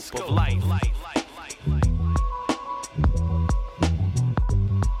 Scope of light.